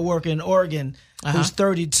daycare worker in Oregon who's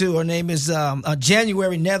 32. Her name is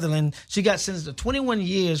January Netherland. She got sentenced to 21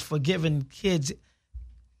 years for giving kids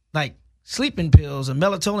like sleeping pills and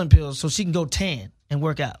melatonin pills so she can go tan and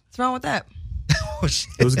work out. What's wrong with that? Oh, shit.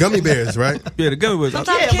 It was gummy bears, right? Yeah, the gummy was.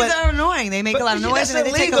 Sometimes Yeah, kids but- are annoying. They make a lot of noise that's and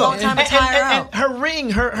they take a illegal. long time to tire out. And her ring,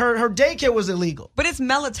 her daycare was illegal. But it's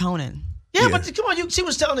melatonin. Yeah, Yeah. but come on, she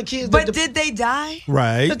was telling the kids. But that did they die?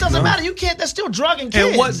 Right. it doesn't matter. You can't. That's still drugging kids.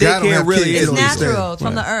 And what God don't daycare have really kids. is. It's don't understand. natural. It's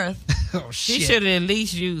from the earth. Oh, She shit. should have at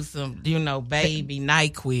least used some, baby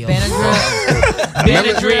NyQuil. Benadryl.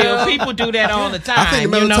 Benadryl. People do that all the time. I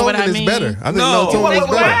think the you know what melatonin I is mean? better. I think No. melatonin is Wait,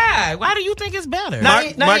 better. Why? Why do you think it's better? Now-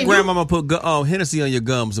 My you- grandmama put Hennessy on your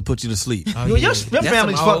gums to put you to sleep. Oh, Your That's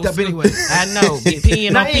family's some fucked old up school- anyway. I know.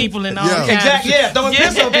 Peeing Now, on people and all yeah. kinds of Exactly. shit. Yeah, throwing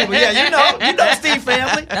piss on people. Yeah, you know Steve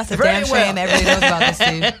family. That's a Very damn well. shame. Everybody knows about this,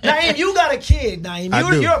 Steve. Naeem, you got a kid. Naeem,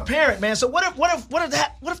 I do. you're a parent, man. So what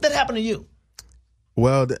if that happened to you?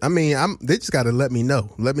 Well, I mean, they just got to let me know.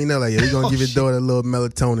 Let me know, like, yeah, we're going to give your daughter a little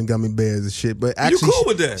melatonin gummy bears and shit. But actually, cool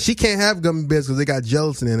with that? She can't have gummy bears because they got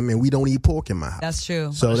gelatin in them, and we don't eat pork in my house. That's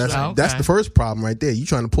true. So that's Okay. the first problem right there. You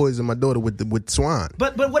trying to poison my daughter with swine.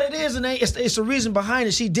 But what it is, and it's the reason behiund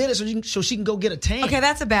it. She did it so she can go get a tan. Okay,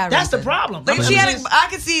 that's a bad That's the reason. problem. Like, if I she mean, had, I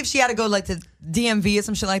could see if she had to go like to DMV or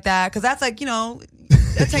some shit like that, because that's like,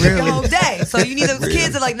 that takes up your whole day. So you need those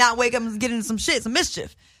kids to like not wake up and get into some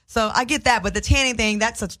mischief. So I get that, but the tanning thing,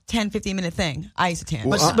 that's a 10, 15-minute thing. I used to tan.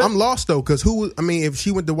 Well, I'm lost though, because if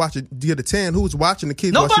she went to get a tan, who was watching the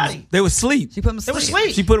kids? Nobody. They was asleep. She put them to They were sleep.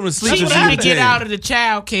 asleep. She put them to sleep. She so need could to get tan. out of the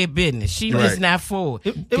child care business. She Right. just not for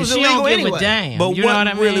it. It was 'Cause she illegal don't give anyway. a damn. But you know what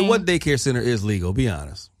I mean? what daycare center is legal? Be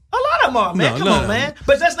honest. A lot of them are, man. No, Come no, on, no. man.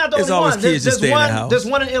 But that's not the It's only always one. kids just stay in the house. There's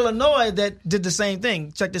one in Illinois that did the same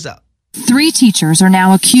thing. Check this out. 3 teachers are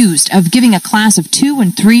now accused of giving a class of 2-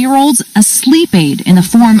 and 3-year-olds a sleep aid in the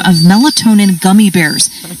form of melatonin gummy bears.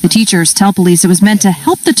 The teachers tell police it was meant to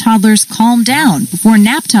help the toddlers calm down before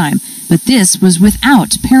nap time, but this was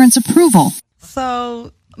without parents' approval.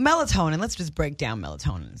 So melatonin, let's just break down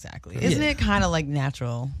melatonin exactly. Isn't it kind of like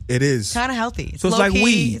natural? It is. Kind of healthy. So it's like low-key.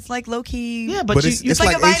 weed. It's like low key. Yeah, but But you, it's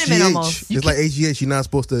like a vitamin HGH. almost. It's like HGH. You're not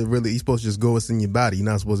supposed to really. You're supposed to just go what's in your body. You're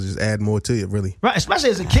not supposed to just add more to it, really. right, especially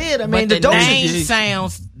as a kid. I mean, But the the name dosage.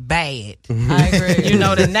 sounds bad. I agree.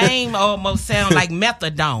 The name almost sounds like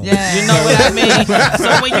methadone. Yeah. You know what I mean?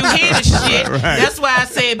 So when you hear the shit, that's why I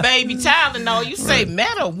said baby Tylenol. You say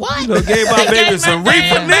meta what? You gave my They baby gave some my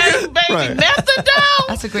reefer, damn nigga. Baby Right. methadone.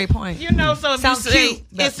 That's a great point. So if Sounds you say, cute,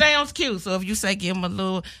 but- it sounds cute. So if you say give them a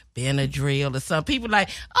little Benadryl or something, people like,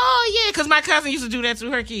 oh yeah, because my cousin used to do that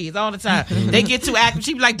to her kids all the time. They get too active.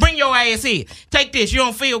 She be like, bring your ass here. Take this. You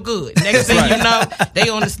don't feel good. Next thing you know, they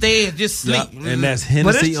on the stairs just sleep. Yep. And that's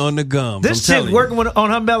Hennessy on the gums. This I'm chick telling working on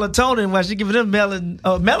her melatonin while she giving them melanin.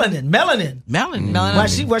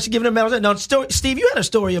 Melanin. Why she giving them melanin? No, Steve, you had a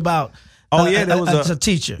story about. Oh yeah, there was a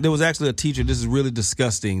teacher. There was actually a teacher. This is really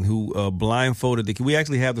disgusting. Who blindfolded the. We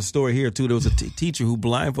actually have the story here too. There was a teacher who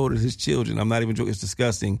blindfolded his children. I'm not even joking. It's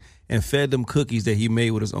disgusting, and fed them cookies that he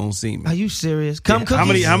made with his own semen. Are you serious? How How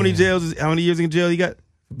many years in jail he got?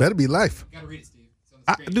 Better be life. You gotta read it, Steve.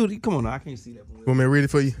 Dude, come on now. I can't see that. Want me to read it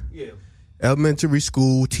for you? Yeah. Elementary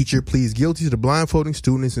school teacher pleads guilty to blindfolding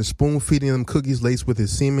students and spoon feeding them cookies laced with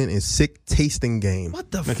his semen in sick tasting game. What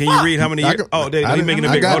the Now, fuck? can you read how many years? He's making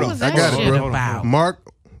a big. I Hold on. got it, bro. About?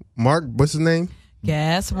 Mark, what's his name?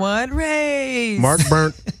 Guess what race? Mark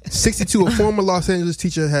Burnt, 62, a former Los Angeles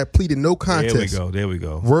teacher, had pleaded no contest. There we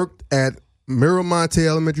go. Worked at Miramonte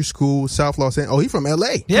Elementary School, South Los Angeles. Oh, he's from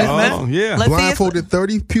L.A. Yeah, man. Oh, yeah. Let's see Blindfolded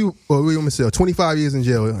 25 years in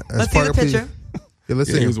jail. Let's see the picture. Yeah, let's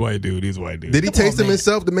see. He was white dude. He's white dude. Did he taste them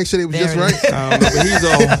himself to make sure they was just right? I don't know, but he's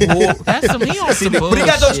a That's some, he on some But he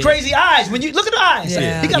got those bullshit. crazy eyes. When you look at the eyes,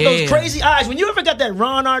 Yeah. he got those crazy eyes. When you ever got that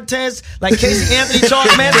Ron Artest, like Casey Anthony,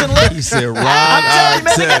 Charles Manson look, He said, Ron I'm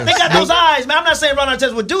telling you, man, they got Artest. those eyes, man. I'm not saying Ron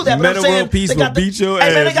Artest would do that, but I'm Meta saying World Peace they got will beat your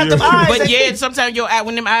hey, man, they ass, got them yeah. eyes. But they- yeah, sometimes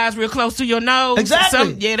when them eyes real close to your nose,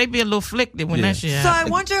 Exactly. they be a little flicked when that shit So I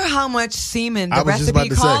happens. wonder how much semen I the was just about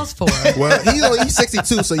recipe to calls say. for. Well, he's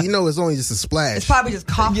 62, so it's only just a splash. It's probably just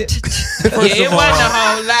cough. Yeah, it wasn't a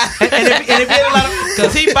whole lot. and if he had a lot of,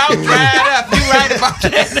 Because he about dried up. You right about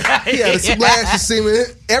that. He had a splash of semen.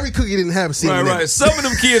 Every cookie didn't have semen. Right. Some of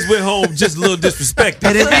them kids went home just a little disrespected.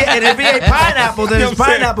 and if he ate pineapple, then it's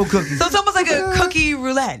pineapple cookies. So it's almost like a cookie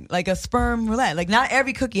roulette, like a sperm roulette. Like not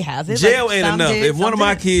every cookie has it. Jail like, ain't some enough. did, If one some of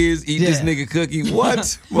my didn't. kids eat this Yeah. nigga cookie,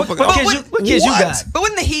 what? What kids you got? But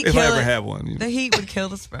wouldn't the heat If kill I ever it? have one. You know. The heat would kill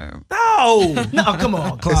the sperm. No. No, come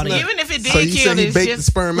on, Claudia. Even if it did So you kill said he this baked shit, the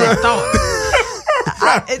sperm out.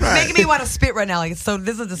 It's making me want to spit right now. Like so,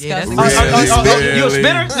 this is disgusting. that's You a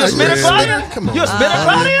spinner? You a spinner, Claudia? Come on. You a spinner,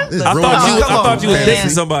 Claudia? It's I ruined. thought you was man. dating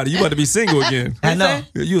somebody. You about to be single again. I know.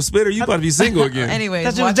 You a spitter? You about to be single again. Anyways,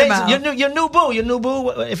 That's your watch your date. mouth. Your new boo.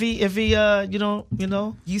 If he you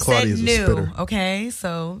know. You Claudia's said a new, spitter. okay?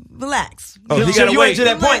 So relax. Oh, he So gotta you wait ain't to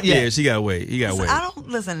that point yet. Yeah, she gotta wait. He gotta wait. I don't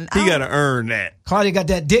listen. He gotta earn that. Claudia got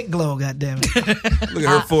that dick glow, goddammit. Look at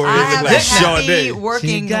her forehead. I have Look a like happy Sade.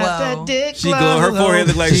 working glow. dick She glow. Her forehead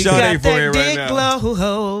look like She Sade got forehead that right dick now.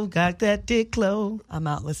 glow. Got that dick glow. I'm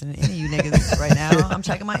not listening to any of you niggas right now. I'm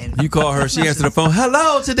checking my. You call her, she answered the phone.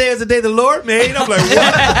 Hello, today is the day the Lord made. I'm like, what?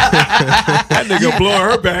 That nigga blowing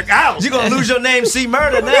her back out. You gonna lose your name, C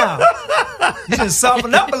Murder now. You just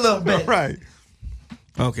soften up a little bit. Right.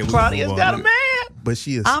 Okay. Claudia's got a man. But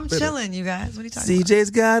she is. I'm spitter. chilling, you guys. What are you talking about?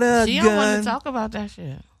 CJ's got a she gun. don't want to talk about that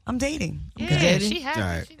shit. I'm dating. Yeah, she has. All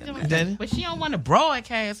right. She doing Dating? that. But she don't want to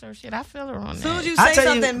broadcast her shit. I feel her on As soon as that. you I say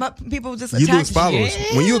tell you- something, people just You attack lose followers.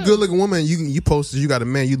 Yeah. When you're a good looking woman, you post you got a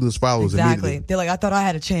man, you lose followers Exactly. immediately. They're like, I thought I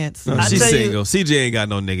had a chance. No, I she's tell you- single. CJ ain't got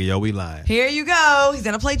no nigga, yo. We lying. Here you go. He's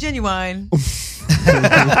gonna play Genuine. Oh, you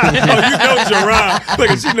know Jerron.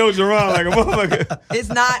 Look, she know Jerron like a motherfucker. It's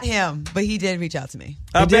not him, but he did reach out to me.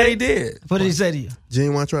 I bet he did. What did he say to you?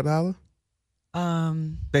 Genuine tried to holler?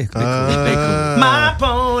 They cool. My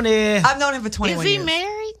pony. I've known him for 21 Is he years.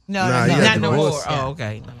 married? No, Nah, no, he no. got Not no divorced. more. Oh,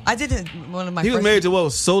 okay. I did one of my He first was married to what?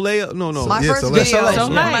 Soleil? No. My Yeah, first Soleil. video, Soleil.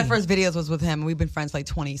 one of my first videos was with him, and we've been friends like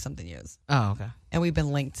 20 something years, Oh, okay. and we've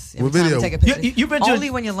been linked. Every What time we video? take a picture. You been to- only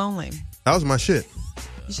when you're lonely. That was my shit.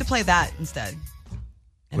 You should play that instead.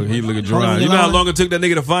 Look, he look at Hold on, Jerron. You know how long it took that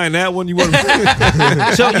nigga to find that one? You want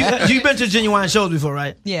So you been to Genuine shows before,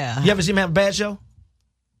 right? Yeah. You ever seen him have a bad show?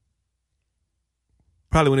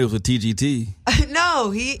 Probably when it was with TGT.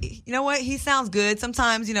 No, he. You know what? He sounds good.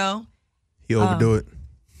 Sometimes, He overdo it.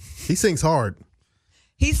 He sings hard.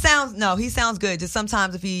 He sounds good. Just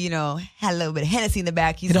sometimes if he, had a little bit of Hennessy in the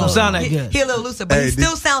back, he's He don't a little, sound that good. He a little looser, but Hey, he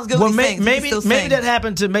still sounds good. Well, when he sings. He maybe can still sing. that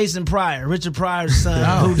happened to Mason Pryor, Richard Pryor's son,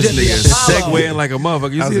 who This did the nigga is Apollo. segueing like a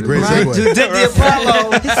motherfucker. You That was see a great it? segue. Who did the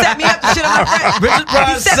Apollo. He set me up to shit on my friend. Richard He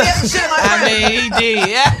Pryor's set me up son. to shit on my I friend. mean, he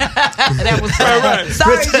did. That was Right.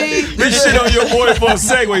 Sorry, G. This shit on your boy for a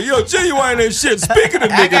segue. Yo, Genuine ain't shit. Speaking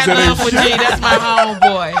of I niggas got that love for ain't G. shit. That's my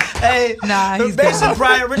homeboy. Hey, Nah, he's Mason gone.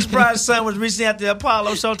 Pryor, Richard Pryor's son, was recently at the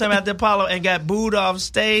Apollo, Showtime at the Apollo, and got booed off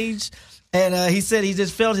stage. And he said he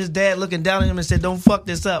just felt his dad looking down at him and said, "Don't fuck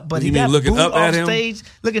this up." But You he mean got looking booed up off at him? stage,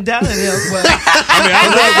 looking down at him. But I mean, I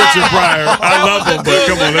love Richard Pryor. I love him, but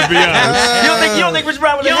come on, let's be honest. you don't think Richard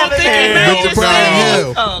Pryor would You have don't it? think he Yeah. made Richard Pryor in hell.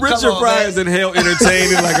 Oh, come Richard on, Pryor's man. in hell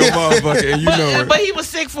entertaining like a motherfucker, and you know it. But he was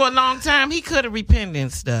sick for a long time. He could have repented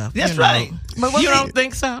and stuff. That's you know. right. But what You he- don't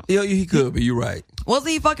think so? Yo, he could, but you're right. Wasn't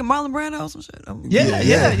he fucking Marlon Brando or some shit?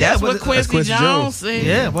 Yeah. That's what Quincy Jones said.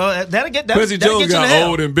 Yeah, well, that'll get Quincy Jones got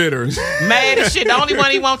old and bitter. Mad as shit. The only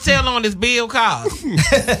one he won't tell on is Bill Cosby.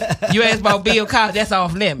 You ask about Bill Cosby, that's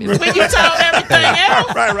off limits. When you told everything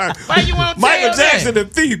else, right. why you won't tell Michael Jackson,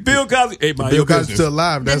 that? the thief. Bill Cosby. Hey, Bill Cosby's still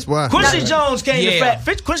alive. That's why. Quincy Jones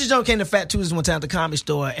came to Fat Tuesday one time at the Comedy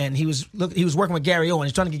Store, and he was working with Gary Owen.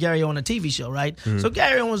 He's trying to get Gary Owen a TV show, right? So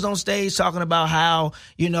Gary Owen was on stage talking about how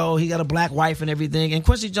he got a black wife and everything, and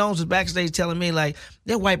Quincy Jones was backstage telling me like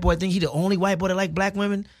that white boy think he the only white boy that like black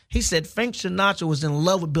women. He said Frank Sinatra was in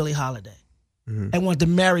love with Billie Holiday and wanted to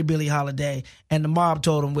marry Billie Holiday, and the mob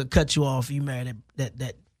told him we'll cut you off if you marry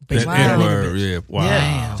that N-word, yeah. Wow.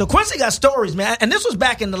 Yeah. So Quincy got stories, man, and this was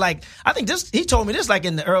back in the he told me this like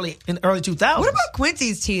in the early 2000s. What about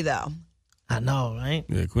Quincy's tea though? I know, right?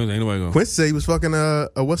 Yeah, Quincy ain't nobody going. Quincy said he was fucking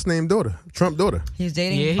what's name daughter, Trump daughter. He's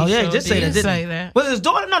dating. He did say that. Say that. Was it his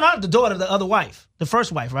daughter? No, not the daughter. The other wife, the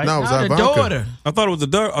first wife, right? No, it was the Ivanka. daughter. I thought it was the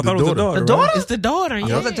daughter. The daughter? It's the daughter. Yeah.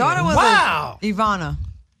 Well, the daughter was Ivana.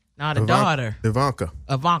 No, the daughter. Ivanka.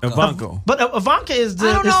 But Ivanka is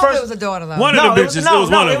I don't his know first. if it was a daughter though. One of the bitches. It was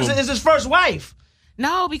one of them. It's his first wife.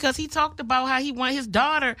 No, because he talked about how he wanted his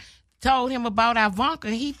daughter. Told him about Ivanka.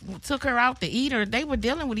 He took her out to eat her. They were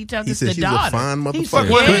dealing with each other. He said the she's daughter. a fine He fucked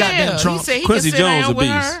motherfucker. with goddamn Trump. He said he Quincy could sit Jones down a with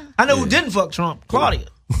beast. her. I know who didn't fuck Trump. Claudia.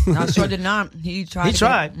 I sure did not. He tried.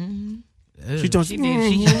 She told She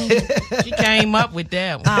did. She came up with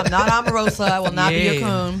that one. I'm not Omarosa. I will not be a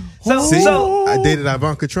coon. So I dated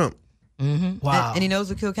Ivanka Trump. wow, And he knows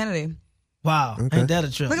who killed Kennedy. wow, ain't that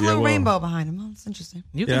a trip? Look at the little rainbow behind him. Oh, it's interesting.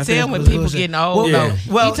 You Yeah, I can think tell when it's people bullshit. getting old. Well,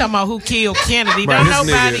 Though. well- You talking about who killed Kennedy? Right, Don't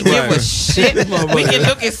this nobody nigga, give a right. shit. We can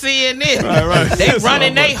look at CNN. Right. They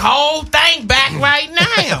running their whole thing back right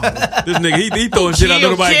now. This nigga, he throwing shit out.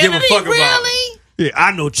 Killed Nobody give a Kennedy, fuck about. really? Yeah,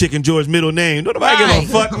 I know Chicken George's middle name. Nobody give a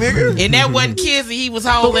fuck, nigga. And that wasn't Kizzy he was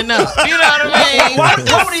holding up. You know what I mean?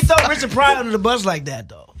 Why would he throw Richard Pryor under the bus like that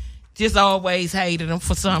though? Just always hated him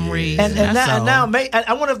for some reason. And That's all. now,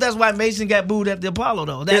 I wonder if that's why Mason got booed at the Apollo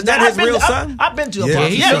though. Is that his real son? I've been to Yeah, Apollo.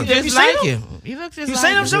 he's He Yeah, look have you just seen like him? him. He looks just You like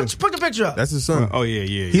seen him? him. So put the picture up. That's his son. Oh yeah.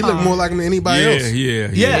 He looked more like him than anybody else. Yeah.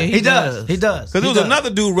 Yeah, he he does. He does. Because there was another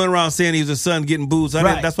dude running around saying he was his son getting booed. So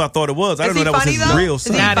Right. that's what I thought it was. I Is didn't know he that was funny, his though? real Is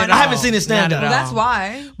son. he Not funny? at I haven't all. seen his stand Not up. at Well, all. that's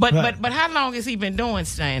why. But how long has he been doing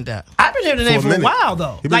stand up? I've been hearing the name For for a a minute. while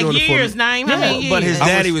though. He been Like doing it for a years, minute. name. How many years? But his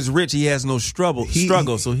daddy was rich. He has no struggle.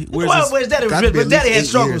 So where's Well, his... where's daddy? Gotta be But at daddy least had 8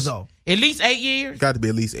 struggles years. though. At least 8 years. Got to be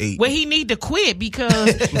at least 8. Well, he need to quit because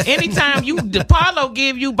anytime the Apollo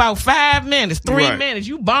give you about 5 minutes, 3 Right. minutes,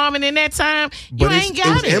 you bombing in that time, you But ain't it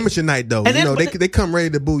got was it. amateur night though. And You then- know they come ready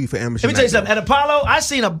to boo you for amateur Let me night. tell you something. At Apollo, I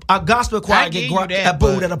seen a gospel choir I get give you that,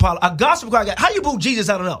 booed but- at Apollo. A gospel choir how you boo Jesus?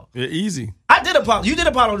 I don't know. Yeah, easy. I did Apollo. You did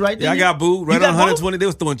Apollo, right? Yeah, I Didn't got you? booed. Right You on got booed? 120, they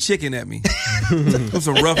was throwing chicken at me. Them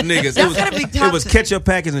some rough niggas. That's gotta be It was tough. ketchup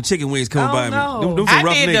packets and chicken wings coming Oh, by no. me. Them some I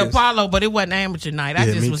rough did niggas. the Apollo, but it wasn't amateur night. I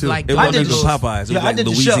Yeah, just me was too. like, It I wasn't did the the- Popeyes. It was yeah, I like did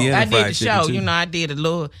the show. Louisiana I did fried the chicken, show. too. You know, I did a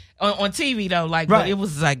little on TV though, like Right. but it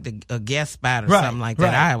was like a guest spot or Right, something like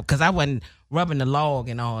right. that. Because I wasn't rubbing the log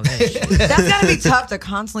and all that shit. That's gotta be tough to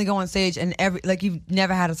constantly go on stage and you've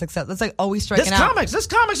never had a success. That's like always striking There's out.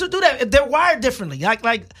 comics who do that. They're wired differently. Like.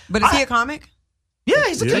 But is he a comic? Yeah,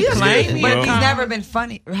 he's a Yeah, yes, playing he me. is. But Well- he's never been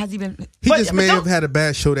funny, or has he been? He But- just but may don't- have had a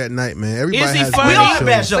bad show that night, man. Everybody Is he has funny? We all have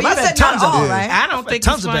bad shows. shows. But you I've had said not tons of all, them. right? I don't think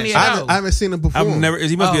Tons he's of funny bad at shows. all. I haven't seen him perform.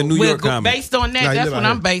 He must be a New Well, York comic. based on that, Nah, he that's live what out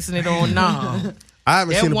I'm here. basing it on. No, I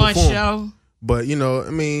haven't that seen him one perform. show. But you know,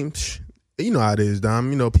 I mean, you know how it is,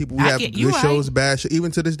 Dom. You know, people we I have get- good you right. shows, bad shows.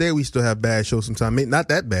 Even to this day, we still have bad shows sometimes. Not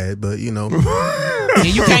that bad, but you know. Yeah,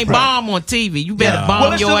 you can't bomb on TV. You better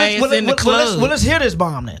bomb your ass in the club. Well, let's hear this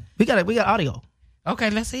bomb then. We got audio.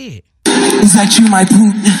 Okay, let's hear it. Is that you, my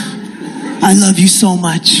Putin? I love you so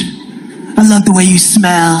much. I love the way you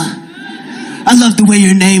smell. I love the way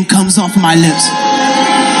your name comes off of my lips.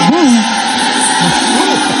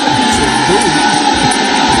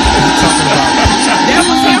 That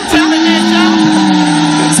was him telling that joke.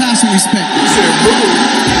 Let's have some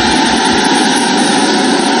respect.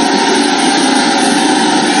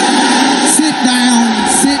 Sit down.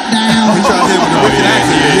 Sit down. He tried to hit with the wicked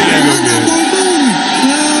accent. I'm not gonna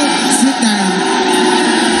move. Sit down.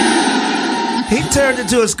 He turned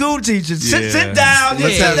into a school teacher. Sit down.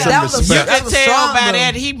 Let's Yeah, have sit some down. respect. You That can was tell strong, by though.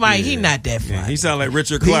 that he not that funny. He sound like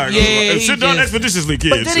Richard Clark. Yeah, he Sit down just- expeditiously,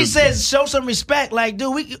 kids. But then he says, show some respect. Like,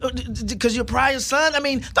 dude, because you're Pryor's son. I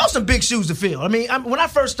mean, those are some big shoes to fill. I mean, when I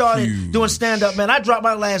first started doing stand up, man, I dropped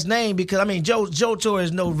my last name because, I mean, Joe Torre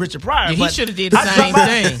is no Richard Pryor. Yeah, he but should have did the I same dropped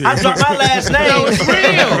thing. I dropped my last name. No, it's real.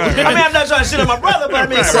 I mean, I'm not trying to shit on my brother, but I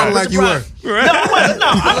mean, Sound like Richard you Pryor. were. No, I wasn't.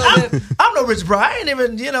 No, I'm no Richard Pryor. I ain't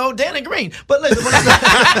even, Danny Green. But listen,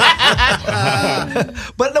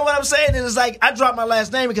 but no, what I'm saying is like I dropped my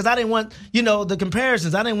last name because I didn't want the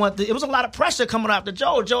comparisons. I didn't want it was a lot of pressure coming after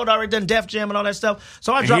Joe. Joe had already done Def Jam and all that stuff,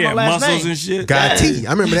 so I dropped my last name. And shit. Guy T.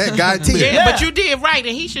 I remember that Guy T. Yeah, but you did right,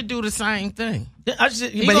 and he should do the same thing.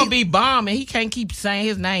 He gonna be bomb, and he can't keep saying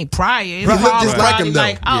his name prior. He look just like him though.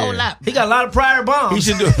 He got a lot of prior bombs. He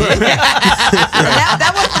should do it.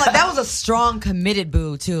 that was a strong committed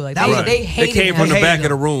boo too. Like they hated came him. from the back of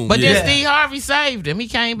the room. But then Steve Harvey saved him. He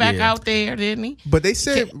came back out there, didn't he? But they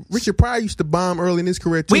said Richard Pryor used to bomb early in his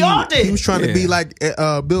career too. We all did. He was trying to be like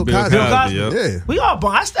Bill Cosby. Yeah. We all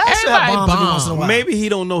bomb. I still have bombs every once in a while. Maybe he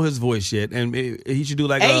don't know his voice yet, and he should do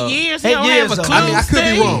like 8 years. He 8 don't years, have a though. clue. I mean,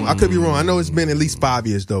 I could be wrong. I know it's been at least 5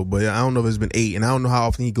 years though, but I don't know if it's been 8, and I don't know how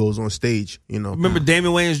often he goes on stage. Remember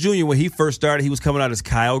Damon Wayans Jr. when he first started, he was coming out as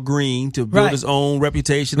Kyle Green to build his own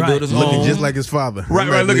reputation, to build his own. Looking just like his father.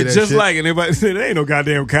 Right, looking just like it. And everybody said, there ain't no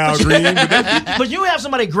goddamn Kyle Green. But you have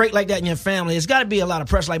somebody great like that in your family, it's got to be a lot of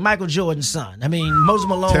pressure, like Michael Jordan's son. I mean, Moses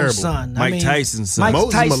Malone's son. Mike Tyson's son.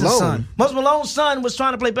 Moses Malone's son was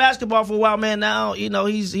trying to play basketball for a while, man. Now,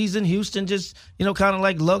 he's in Houston just, kind of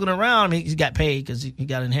like lugging around. I mean, he got paid because he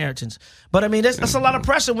got inheritance. But I mean, that's a lot of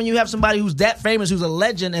pressure when you have somebody who's that famous, who's a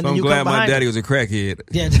legend, and then you come behind. I'm glad my daddy was a crackhead.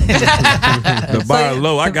 Yeah. The bar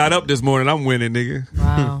low. I got up this morning. I'm winning, nigga.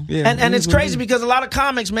 Wow. Yeah. And it's crazy because a lot of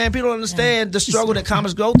comics, man, people don't understand the struggle that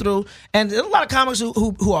comics go through. And there's a lot of comics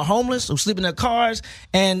who are homeless, who sleep in their cars,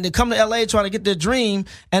 and they come to LA trying to get their dream,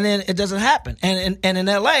 and then it doesn't happen. And in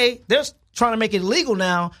LA, they're trying to make it illegal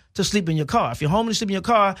now to sleep in your car. If you're homeless, sleep in your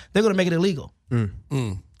car, they're going to make it illegal.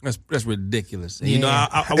 That's ridiculous. And, Yeah.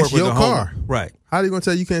 I work with your car. Right. How are they going to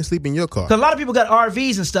tell you can't sleep in your car? A lot of people got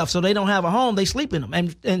RVs and stuff, so they don't have a home. They sleep in them.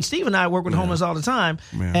 And Steve and I work with homeless all the time.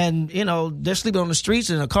 Yeah. And, they're sleeping on the streets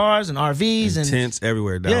and in the cars and RVs. And tents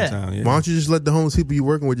everywhere downtown. Yeah. Why don't you just let the homeless people you're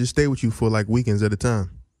working with just stay with you for like weekends at a time?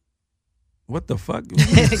 What the fuck?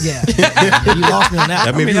 Yeah. You lost me on that.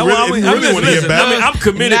 I mean, if you really want to get back. I'm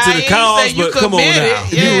committed to the cause, but come on now.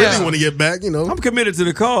 If you really want to get back, I'm committed to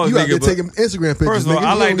the cause, you out there nigga. taking Instagram pictures. First of all, nigga.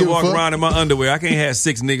 I like to walk fuck. around in my underwear. I can't have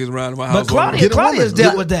 6 niggas around in my house. But Claudia's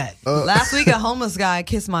dealt with that. Last week, a homeless guy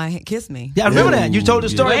kissed me. Yeah, I remember that. You told the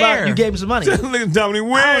story about you gave him some money. Dominique,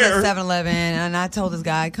 where? I was at 7-Eleven, and I told this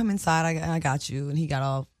guy, come inside, I got you. And he got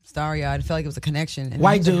all starry-eyed. I felt like it was a connection. And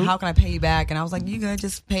White he was dude. like, how can I pay you back? And I was like, you gotta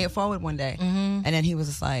just pay it forward one day. And then he was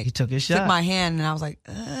just like, he took his shot. Took my hand, and I was like,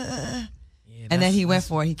 and then he went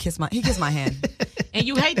for it. He kissed my hand. And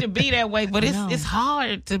you hate to be that way, but it's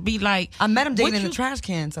hard to be like. I met him dating in the trash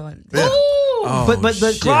can, so.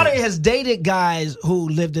 But Claudia has dated guys who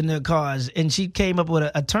lived in their cars, and she came up with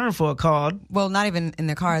a term for it called. Well, not even in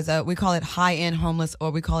their cars. We call it high-end homeless,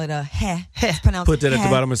 or we call it a heh. It's pronounced Put that heh. at the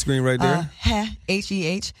bottom of the screen right there. Heh,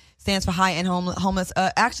 H-E-H. Stands for high-end homeless.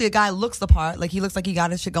 Actually, a guy looks the part. Like, he looks like he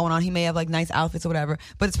got his shit going on. He may have, like, nice outfits or whatever,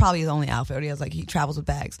 but it's probably his only outfit. Or he travels with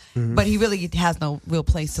bags. But he really has no real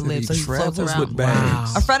place to live, so he floats around. With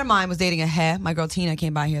bags. Wow. A friend of mine was dating a heh. My girl Tina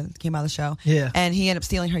came by the show. Yeah. And he ended up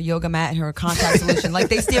stealing her yoga mat and her contact solution. Like,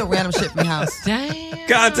 they steal random shit from your house. Damn.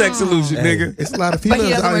 Contact solution, nigga. It's a lot of females But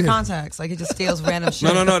he doesn't out wear here. contacts. Like, he just steals random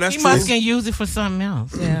shit. No, that's He true. must can use it for something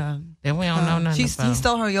else. Yeah. That we don't know nothing He about.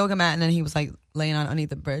 stole her yoga mat, and then he was like laying underneath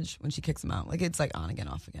the bridge when she kicks him out. Like, it's like on again,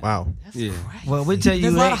 off again. Wow. Yeah. Well, we tell you,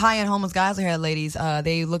 There's a lot of high-end homeless guys out here, ladies.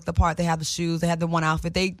 They look the part. They have the shoes. They have the one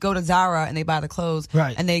outfit. They go to Zara and they buy the clothes.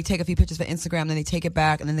 Right. And they take a few pictures for Instagram. Then they take it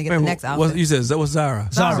back, and then they get the next outfit. You said that was Zara.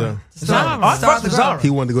 Zara. Zara. Fuck with Zara. He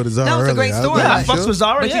wanted to go to Zara. No, it's a great earlier. story. Yeah, I Like, fucks with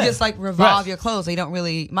Zara. But Yeah. you just like revolve your clothes. So you don't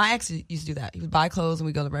really. My ex used to do that. He would buy clothes and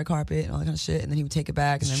we go to the red carpet and all that kind of shit, and then he would take it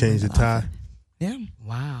back and Just then change the bring tie. outfit. Yeah.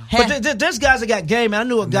 Wow. But there's guys that got game. I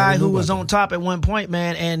knew a guy who was on top at one point,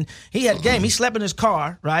 man, and he had game. He slept in his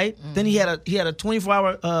car, right? Then he had a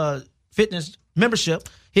 24-hour fitness membership.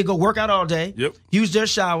 He'd go work out all day. Yep. Use their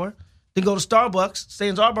shower. Then go to Starbucks. Stay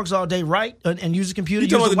in Starbucks all day, right? And use the computer. You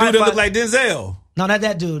talking use about the the dude Wi-Fi. that looked like Denzel? No, not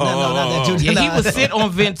that dude. No, not that dude. Yeah, he No. would sit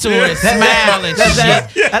on Ventura and smile and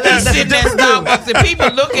shit. That's He's sitting at Starbucks and people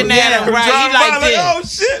looking at him, right? He like this. Oh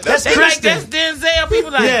shit, That's They like, Christian. that's Denzel.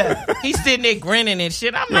 People like, Yeah. he's sitting there grinning and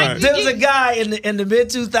shit. I'm like, There was a guy in the mid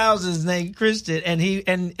 2000s named Christian, and he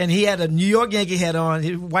had a New York Yankee hat on,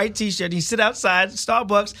 his white T-shirt. He sit outside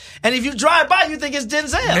Starbucks, and if you drive by, you think it's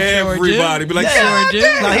Denzel. Everybody be like, Yeah. God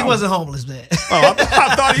damn. No, he wasn't homeless, man. I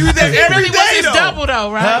thought he was there every really was day his though. double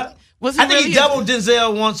though, right? Huh? Was I think really he doubled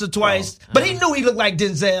Denzel once or twice, but he knew he looked like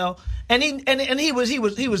Denzel, and he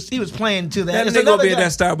was playing to that. That It's nigga another gonna be at guy-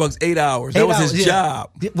 that Starbucks 8 hours. That 8 was his hours, yeah. job.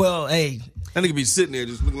 Well, hey, That nigga be sitting there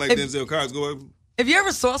just looking like Denzel Cards going. If you're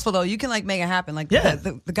resourceful though, you can like make it happen. Like Yeah.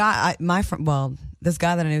 the guy, my friend, well, this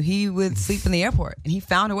guy that I knew, he would sleep in the airport, and he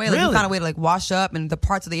found a way. Like he found a way to like wash up, and the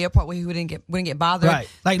parts of the airport where he wouldn't get bothered. Right,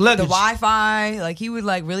 like luggage. The Wi-Fi, like he would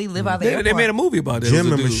like really live out of the airport. They made a movie about that. Gym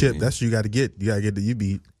membership. That's what you got to get. You got to get the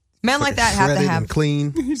UB. Men like that have to have and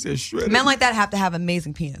clean. He said shredded. Men like that have to have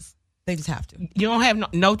amazing penis. They just have to. You don't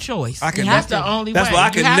have no choice. That's the only That's way. why I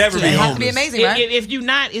can never be It has homeless. to be amazing, right? If you're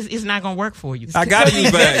not, it's not gonna work for you. I gotta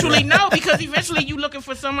use bags. Eventually, no, because eventually you looking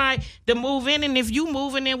for somebody to move in, and if you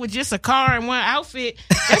moving in with just a car and one outfit,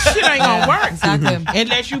 that shit ain't gonna work. Exactly.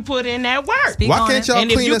 Unless you put in that work. Why can't y'all and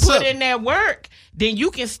if clean you us put up? in that work, then you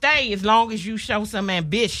can stay as long as you show some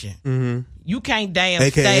ambition. Mm-hmm. You can't damn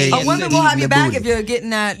AKA stay. A woman will have your the back booty. if you're getting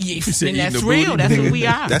that. And that's real. That's who we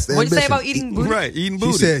are. That's the What'd you say ambition. about eating booty? Right, eating She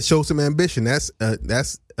booty. said, "Show some ambition." That's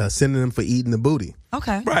a synonym for eating the booty.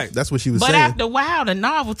 Okay. Right. That's what she was But saying. after a while, the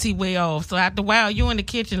novelty wear off. So after a while, you in the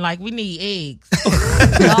kitchen like, we need eggs.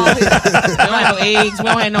 We don't have no eggs. We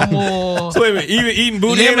don't have no more. So wait a minute, even eating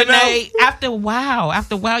booty in and out? lemonade. After a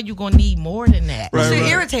while, you're gonna need more than that. So you're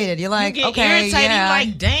irritated. You're like, You get okay, irritated. yeah. You're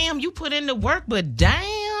like, damn, you put in the work, but damn.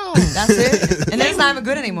 That's it. And then it's not even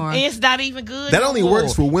good anymore. It's not even good. That no only more.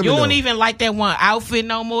 works for women, You don't though. even like that one outfit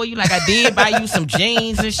no more. You like, I did buy you some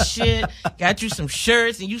jeans and shit. Got you some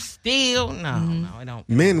shirts, and you still no, it don't.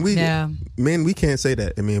 Men, we can't say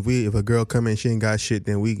that. I mean, if a girl come in, she ain't got shit,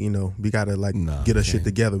 then we gotta get her shit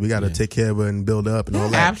together. We gotta take care of her and build her up and all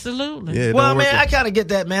that. Absolutely. Yeah, it Well, don't work man, with- I kind of get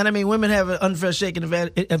that, man. I mean, women have an unfair shaking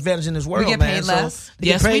advantage in this world, get man. paid So less. they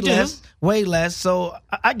get Yes, we paid do. less, way less. So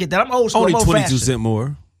I get that. I'm old school. Only I'm 22 old-fashioned. cents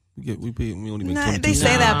more. We only make 22 They say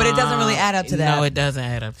cents. that, but it doesn't really add up to that. No, it doesn't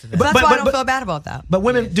add up to that. That's But- why I but- don't but- feel bad about that. But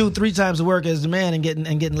women do 3 times the work as the man and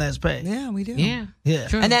getting less pay. Yeah, we do. Yeah. Yeah.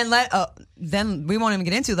 True. And then we won't even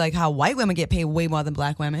get into like how white women get paid way more than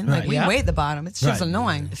black women. Like Right. we Yeah. way at the bottom. It's just Right.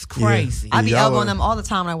 annoying. It's crazy. I be Y'all elbowing are- them all the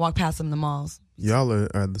time when I walk past them in the malls. Y'all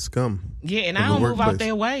are the scum. Yeah, and of I the don't move out workplace.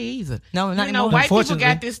 their way either. No, not you know, anymore. white people Unfortunately.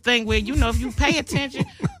 got this thing where, if you pay attention,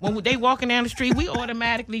 when they walking down the street, we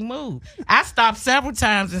automatically move. I stopped several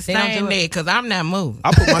times and They don't do stand it. there because I'm not moving.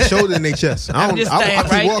 I put my shoulder in their chest. I I'm don't. just I staying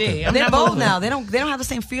keep right walking. there. I'm They're not bold moving. now. They don't have the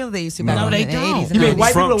same feel they used to back No, in they the don't. 80s. You and mean 90s.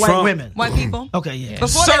 white people or white Trump- women? White people? Okay, yeah.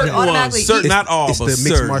 Before they Certain automatically ones, certain, eat. not all, It's but the mixed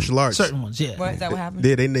certain. martial arts. Certain ones, yeah. What, is that what happened?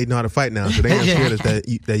 They know how to fight now, so they ain't Yeah. scared of that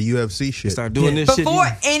UFC shit. Start doing this shit. Before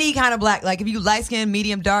any kind of black, like if you light skin,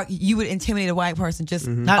 medium, dark, you would intimidate a white person just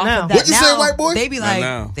Not off now. of that. What'd you say, Now, white boy? They be Not like,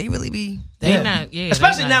 now. they really be. They not, yeah.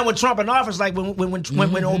 Especially they now not. with Trump in office, like when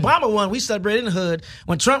Obama won, we celebrated in the hood.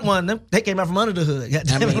 When Trump won, they came out from under the hood.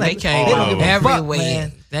 I mean, they came don't give a fuck, everywhere.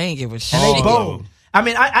 man. They ain't give a shit. And they All bold. of them. I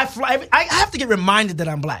mean, I have to get reminded that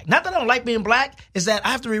I'm black. Not that I don't like being black. Is that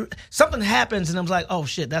I have to something happens and I'm like, oh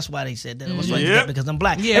shit, that's why they said that. That's why they did that, because I'm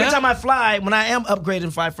black. Yeah. Every time I fly, when I am upgraded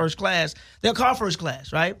and fly first class, they'll call first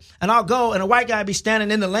class, right? And I'll go and a white guy be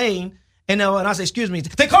standing in the lane. And I say, excuse me,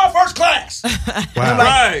 they call first class. And I'm like,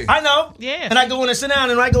 Right. I know. Yeah. And I go in and sit down,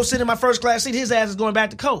 and when I go sit in my first class seat, his ass is going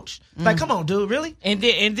back to coach. Like, come on, dude, really? And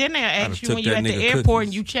then they'll ask you took when you're that at the nigga airport cookies.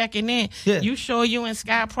 and you checking in. Yeah. You sure you in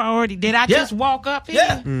Sky Priority? Did I Yeah. just walk up here?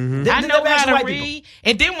 Yeah. I They know never ask how to white read. people.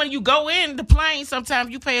 And then when you go in the plane, sometimes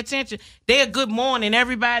you pay attention. They're good morning,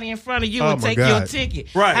 everybody in front of you, Oh, and my take your God. ticket.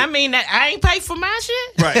 Right. I mean, I ain't paid for my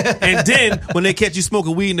shit. Right. And then when they catch you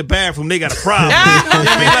smoking weed in the bathroom, they got a problem.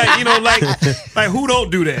 You know what I mean? Like who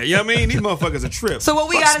don't do that? You know what I mean? These motherfuckers are trips. So what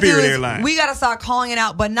we Fuck got to do Spirit is Airlines. we got to start calling it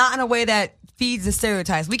out, but not in a way that feeds the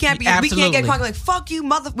stereotypes. We can't get Absolutely. caught like fuck you,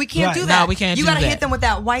 mother. We can't Right. do No, that. we can't You do gotta that. hit them with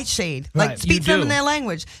that white shade. Right. Like speak You to them do. in their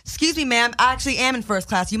language. Excuse me, ma'am. I actually am in first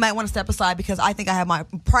class. You might want to step aside because I think I have my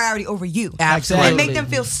priority over you. Absolutely. And make them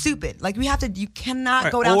feel stupid. Like you cannot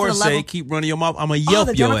Right. go down or to the say, level. keep running your mouth. I'm going to Yelp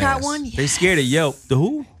the your Democrat ass. one? They scared of Yelp. The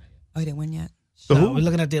who? Oh, he didn't win yet. No, we're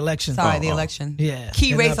looking at the election. Sorry, the election. Yeah.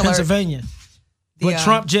 Key In, race alert. Pennsylvania.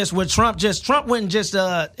 Trump went and just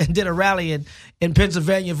and did a rally in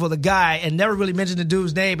Pennsylvania for the guy and never really mentioned the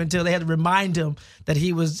dude's name until they had to remind him that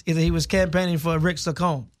he was campaigning for Rick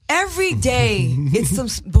Saccone. Every day, it's some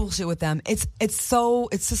bullshit with them. It's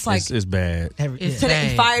just like It's bad. It's today.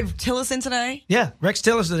 He bad. fired Tillerson today. Yeah, Rex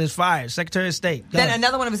Tillerson is fired, Secretary of State. Then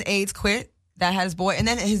another one of his aides quit. That had his boy, and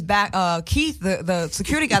then his back, Keith, the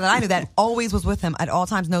security guy that I knew that always was with him at all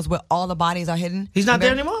times, knows where all the bodies are hidden. He's not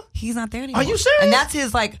there anymore? He's not there anymore. Are you serious? And that's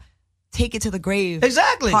his take it to the grave.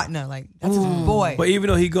 Exactly. Partner, that's his boy. But even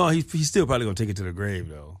though he gone, he's still probably going to take it to the grave,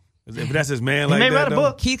 though. If that's his man He like may that, write a though.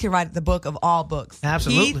 book. Keith can write the book of all books.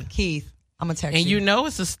 Absolutely. Keith. I'm gonna text and you. you know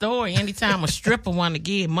it's a story. Anytime a stripper want to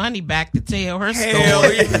give money back to tell her story,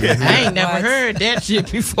 yeah. I ain't never heard that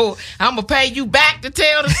shit before. I'm gonna pay you back to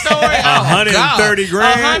tell the story. 130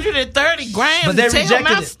 grand. 130 grand. But they to tell rejected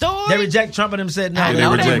my it. story. They rejected Trump and them said no. I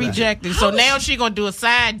know they rejected. rejected. So now she gonna do a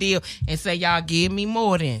side deal and say, y'all give me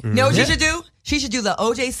more than. You know what she should do? She should do the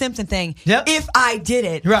O.J. Simpson thing. Yep. If I did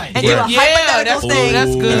it. Right. And do a hypothetical thing.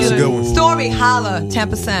 That's good. That's a good one. Story, holla,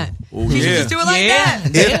 10%. She should just do it like that.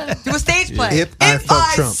 Yeah. Do a stage play. If I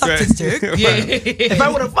fuck Trump. sucked his dick. Yeah. If I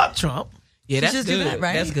would have fucked Trump. Yeah, She that's should good. do that,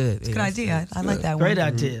 right? That's good. It's a good idea. I like that one. Great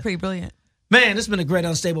idea. Pretty brilliant. Man, this has been a great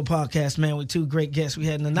Unstable podcast, man, with two great guests. We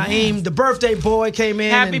had Naeem, the birthday boy, came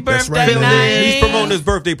in. Happy and birthday, right, man. Naeem. He's promoting his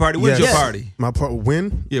birthday party. When's Yes. your party? My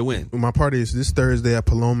when? Yeah, when? My party is this Thursday at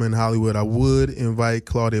Paloma in Hollywood. I would invite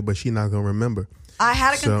Claudia, but she's not gonna remember. I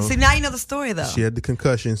had a So- see now you know the story though. She had the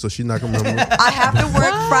concussion, so she's not gonna remember. I have to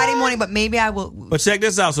work Friday morning, but maybe I will. But check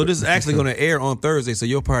this out. So this is actually going to air on Thursday. So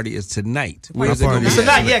your party is tonight. Where My is it going party to is be?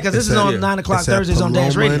 Tonight, yeah, because this is on Yeah. 9 o'clock It's at Thursdays on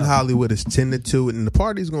Dash Paloma Radio. in Hollywood. It's 10 to 2, and the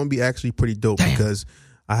party's gonna be actually pretty dope because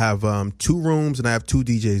I have 2 rooms and I have 2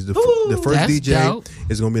 DJs. The first that's DJ dope.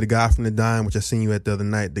 is gonna be the guy from the Dime, which I seen you at the other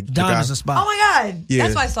night. The Dime guy, is a spot. Oh my God! Yeah.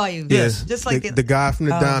 That's why I saw you. Yes, just like the guy from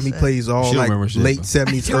the Dime. He shit. plays all She don't like remember shit, late but-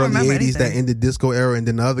 70s, She don't early remember 80s, that anything. in the disco era, and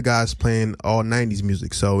then the other guy's playing all 90s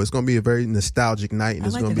music. So it's gonna be a very nostalgic night, and I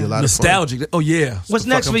it's like gonna the be a Dime. lot of fun. Nostalgic. Oh yeah. What's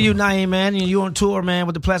next for you, Naeem, man? You on tour, man,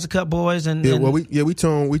 with the Plastic Cup Boys, and Yeah, well, we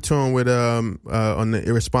touring with on the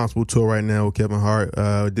Irresponsible tour right now with Kevin Hart.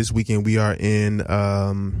 This weekend we are in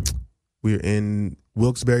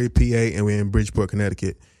Wilkes-Barre, PA, and we're in Bridgeport,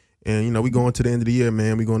 Connecticut. And we going to the end of the year,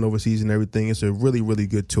 man. We going overseas and everything. It's a really, really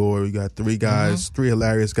good tour. We got 3 guys, 3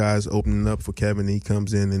 hilarious guys opening up for Kevin. He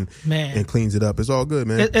comes in and cleans it up. It's all good,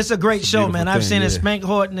 man. It's a great show, man. I've seen it. yeah. Spank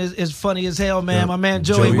Horton is funny as hell, man. Yeah. My man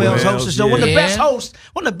Joey Joey Wells Wells, hosts the show. yeah. One of the Yeah.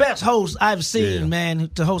 best hosts I've seen, Yeah.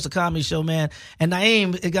 man, to host a comedy show, man. And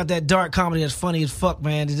Naeem, it got that dark comedy that's funny as fuck,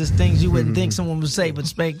 man. It's just things you wouldn't think someone would say, but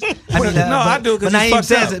Spank. I do, 'cause but he's Naeem fucked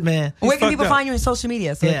says up. it, man. Where can fucked people up. find you on social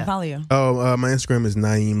media so they Yeah. can follow you? My Instagram is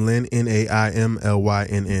Naeem Lynn,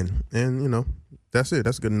 NAIMLYNN. And, that's it.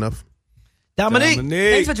 That's good enough. Dominique.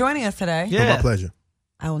 Thanks for joining us today. Yeah. My pleasure.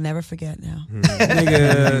 I will never forget now.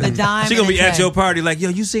 Nigga. The Dime. She gonna and be the at Tray. your party like, yo,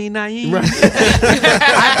 you seen Naeem? I've done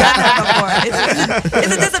that before.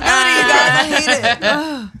 It's a disability, you guys. I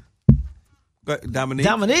hate it. Dominique.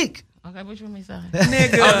 Dominique. Okay, what you want me to say?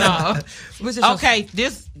 Nigga. Oh, What's your no. show? Okay,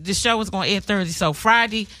 this show is going to air Thursday. So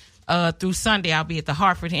Friday through Sunday, I'll be at the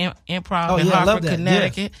Hartford Improv Oh, in yeah, I love Hartford, that.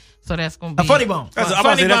 Connecticut. So that's going to be A funny bone. That's- I'm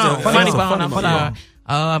about to funny say that's a bone. funny Funny bone. bone. Funny I'm bone, sorry. yeah.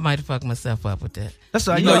 Oh, I might have fucked myself up with that. That's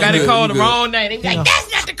all right. You know, I got to good, call you the good. wrong name. They be like, Yeah.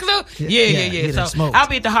 that's not the clue. Yeah, Yeah. that So smoked. I'll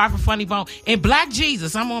be at the Hartford Funny Bone. And Black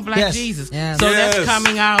Jesus. I'm on Black Yes. Jesus. Yes. So Yes. that's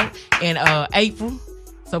coming out in April.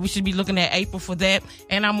 So we should be looking at April for that.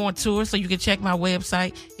 And I'm on tour, so you can check my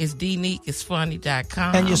website. It's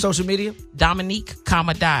dneekisfunny.com. And your social media? Dominique,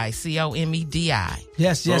 die, Comedi.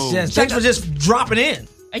 Yes. Oh. Thanks for just dropping in.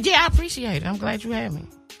 Yeah, I appreciate it. I'm glad you had me.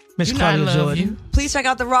 Miss You know I Claudia love Jordan. you. Please check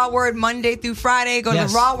out the Raw Word Monday through Friday. Go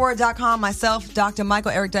Yes. to rawword.com. Myself, Dr.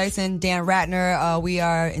 Michael Eric Dyson, Dan Ratner. We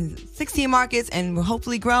are in 16 markets and we're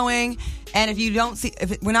hopefully growing. And if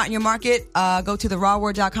we're not in your market, go to the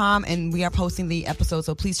rawword.com and we are posting the episode.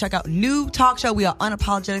 So please check out new talk show. We are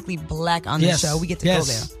unapologetically black on this show. We get to go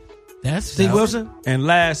there. That's Steve dope. Wilson? And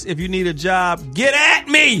last, if you need a job, get at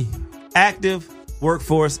me.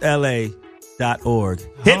 ActiveWorkforceLA.org.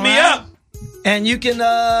 Hit me up. And you can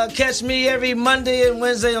catch me every Monday and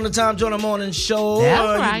Wednesday on the Tom Joyner Morning Show. That's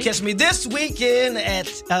Or you right. can catch me this weekend at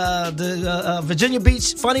the Virginia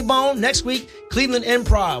Beach Funny Bone. Next week, Cleveland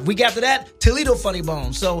Improv. Week after that, Toledo Funny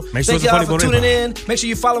Bone. So Make sure thank it's a y'all Funny for Bone tuning Improv. in. Make sure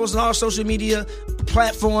you follow us on all social media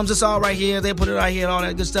platforms. It's all right here. They put it right here and all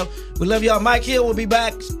that good stuff. We love y'all. Mike Hill will be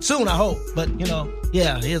back soon, I hope. But, he's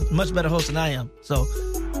a much better host than I am. So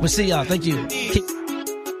we'll see y'all. Thank you.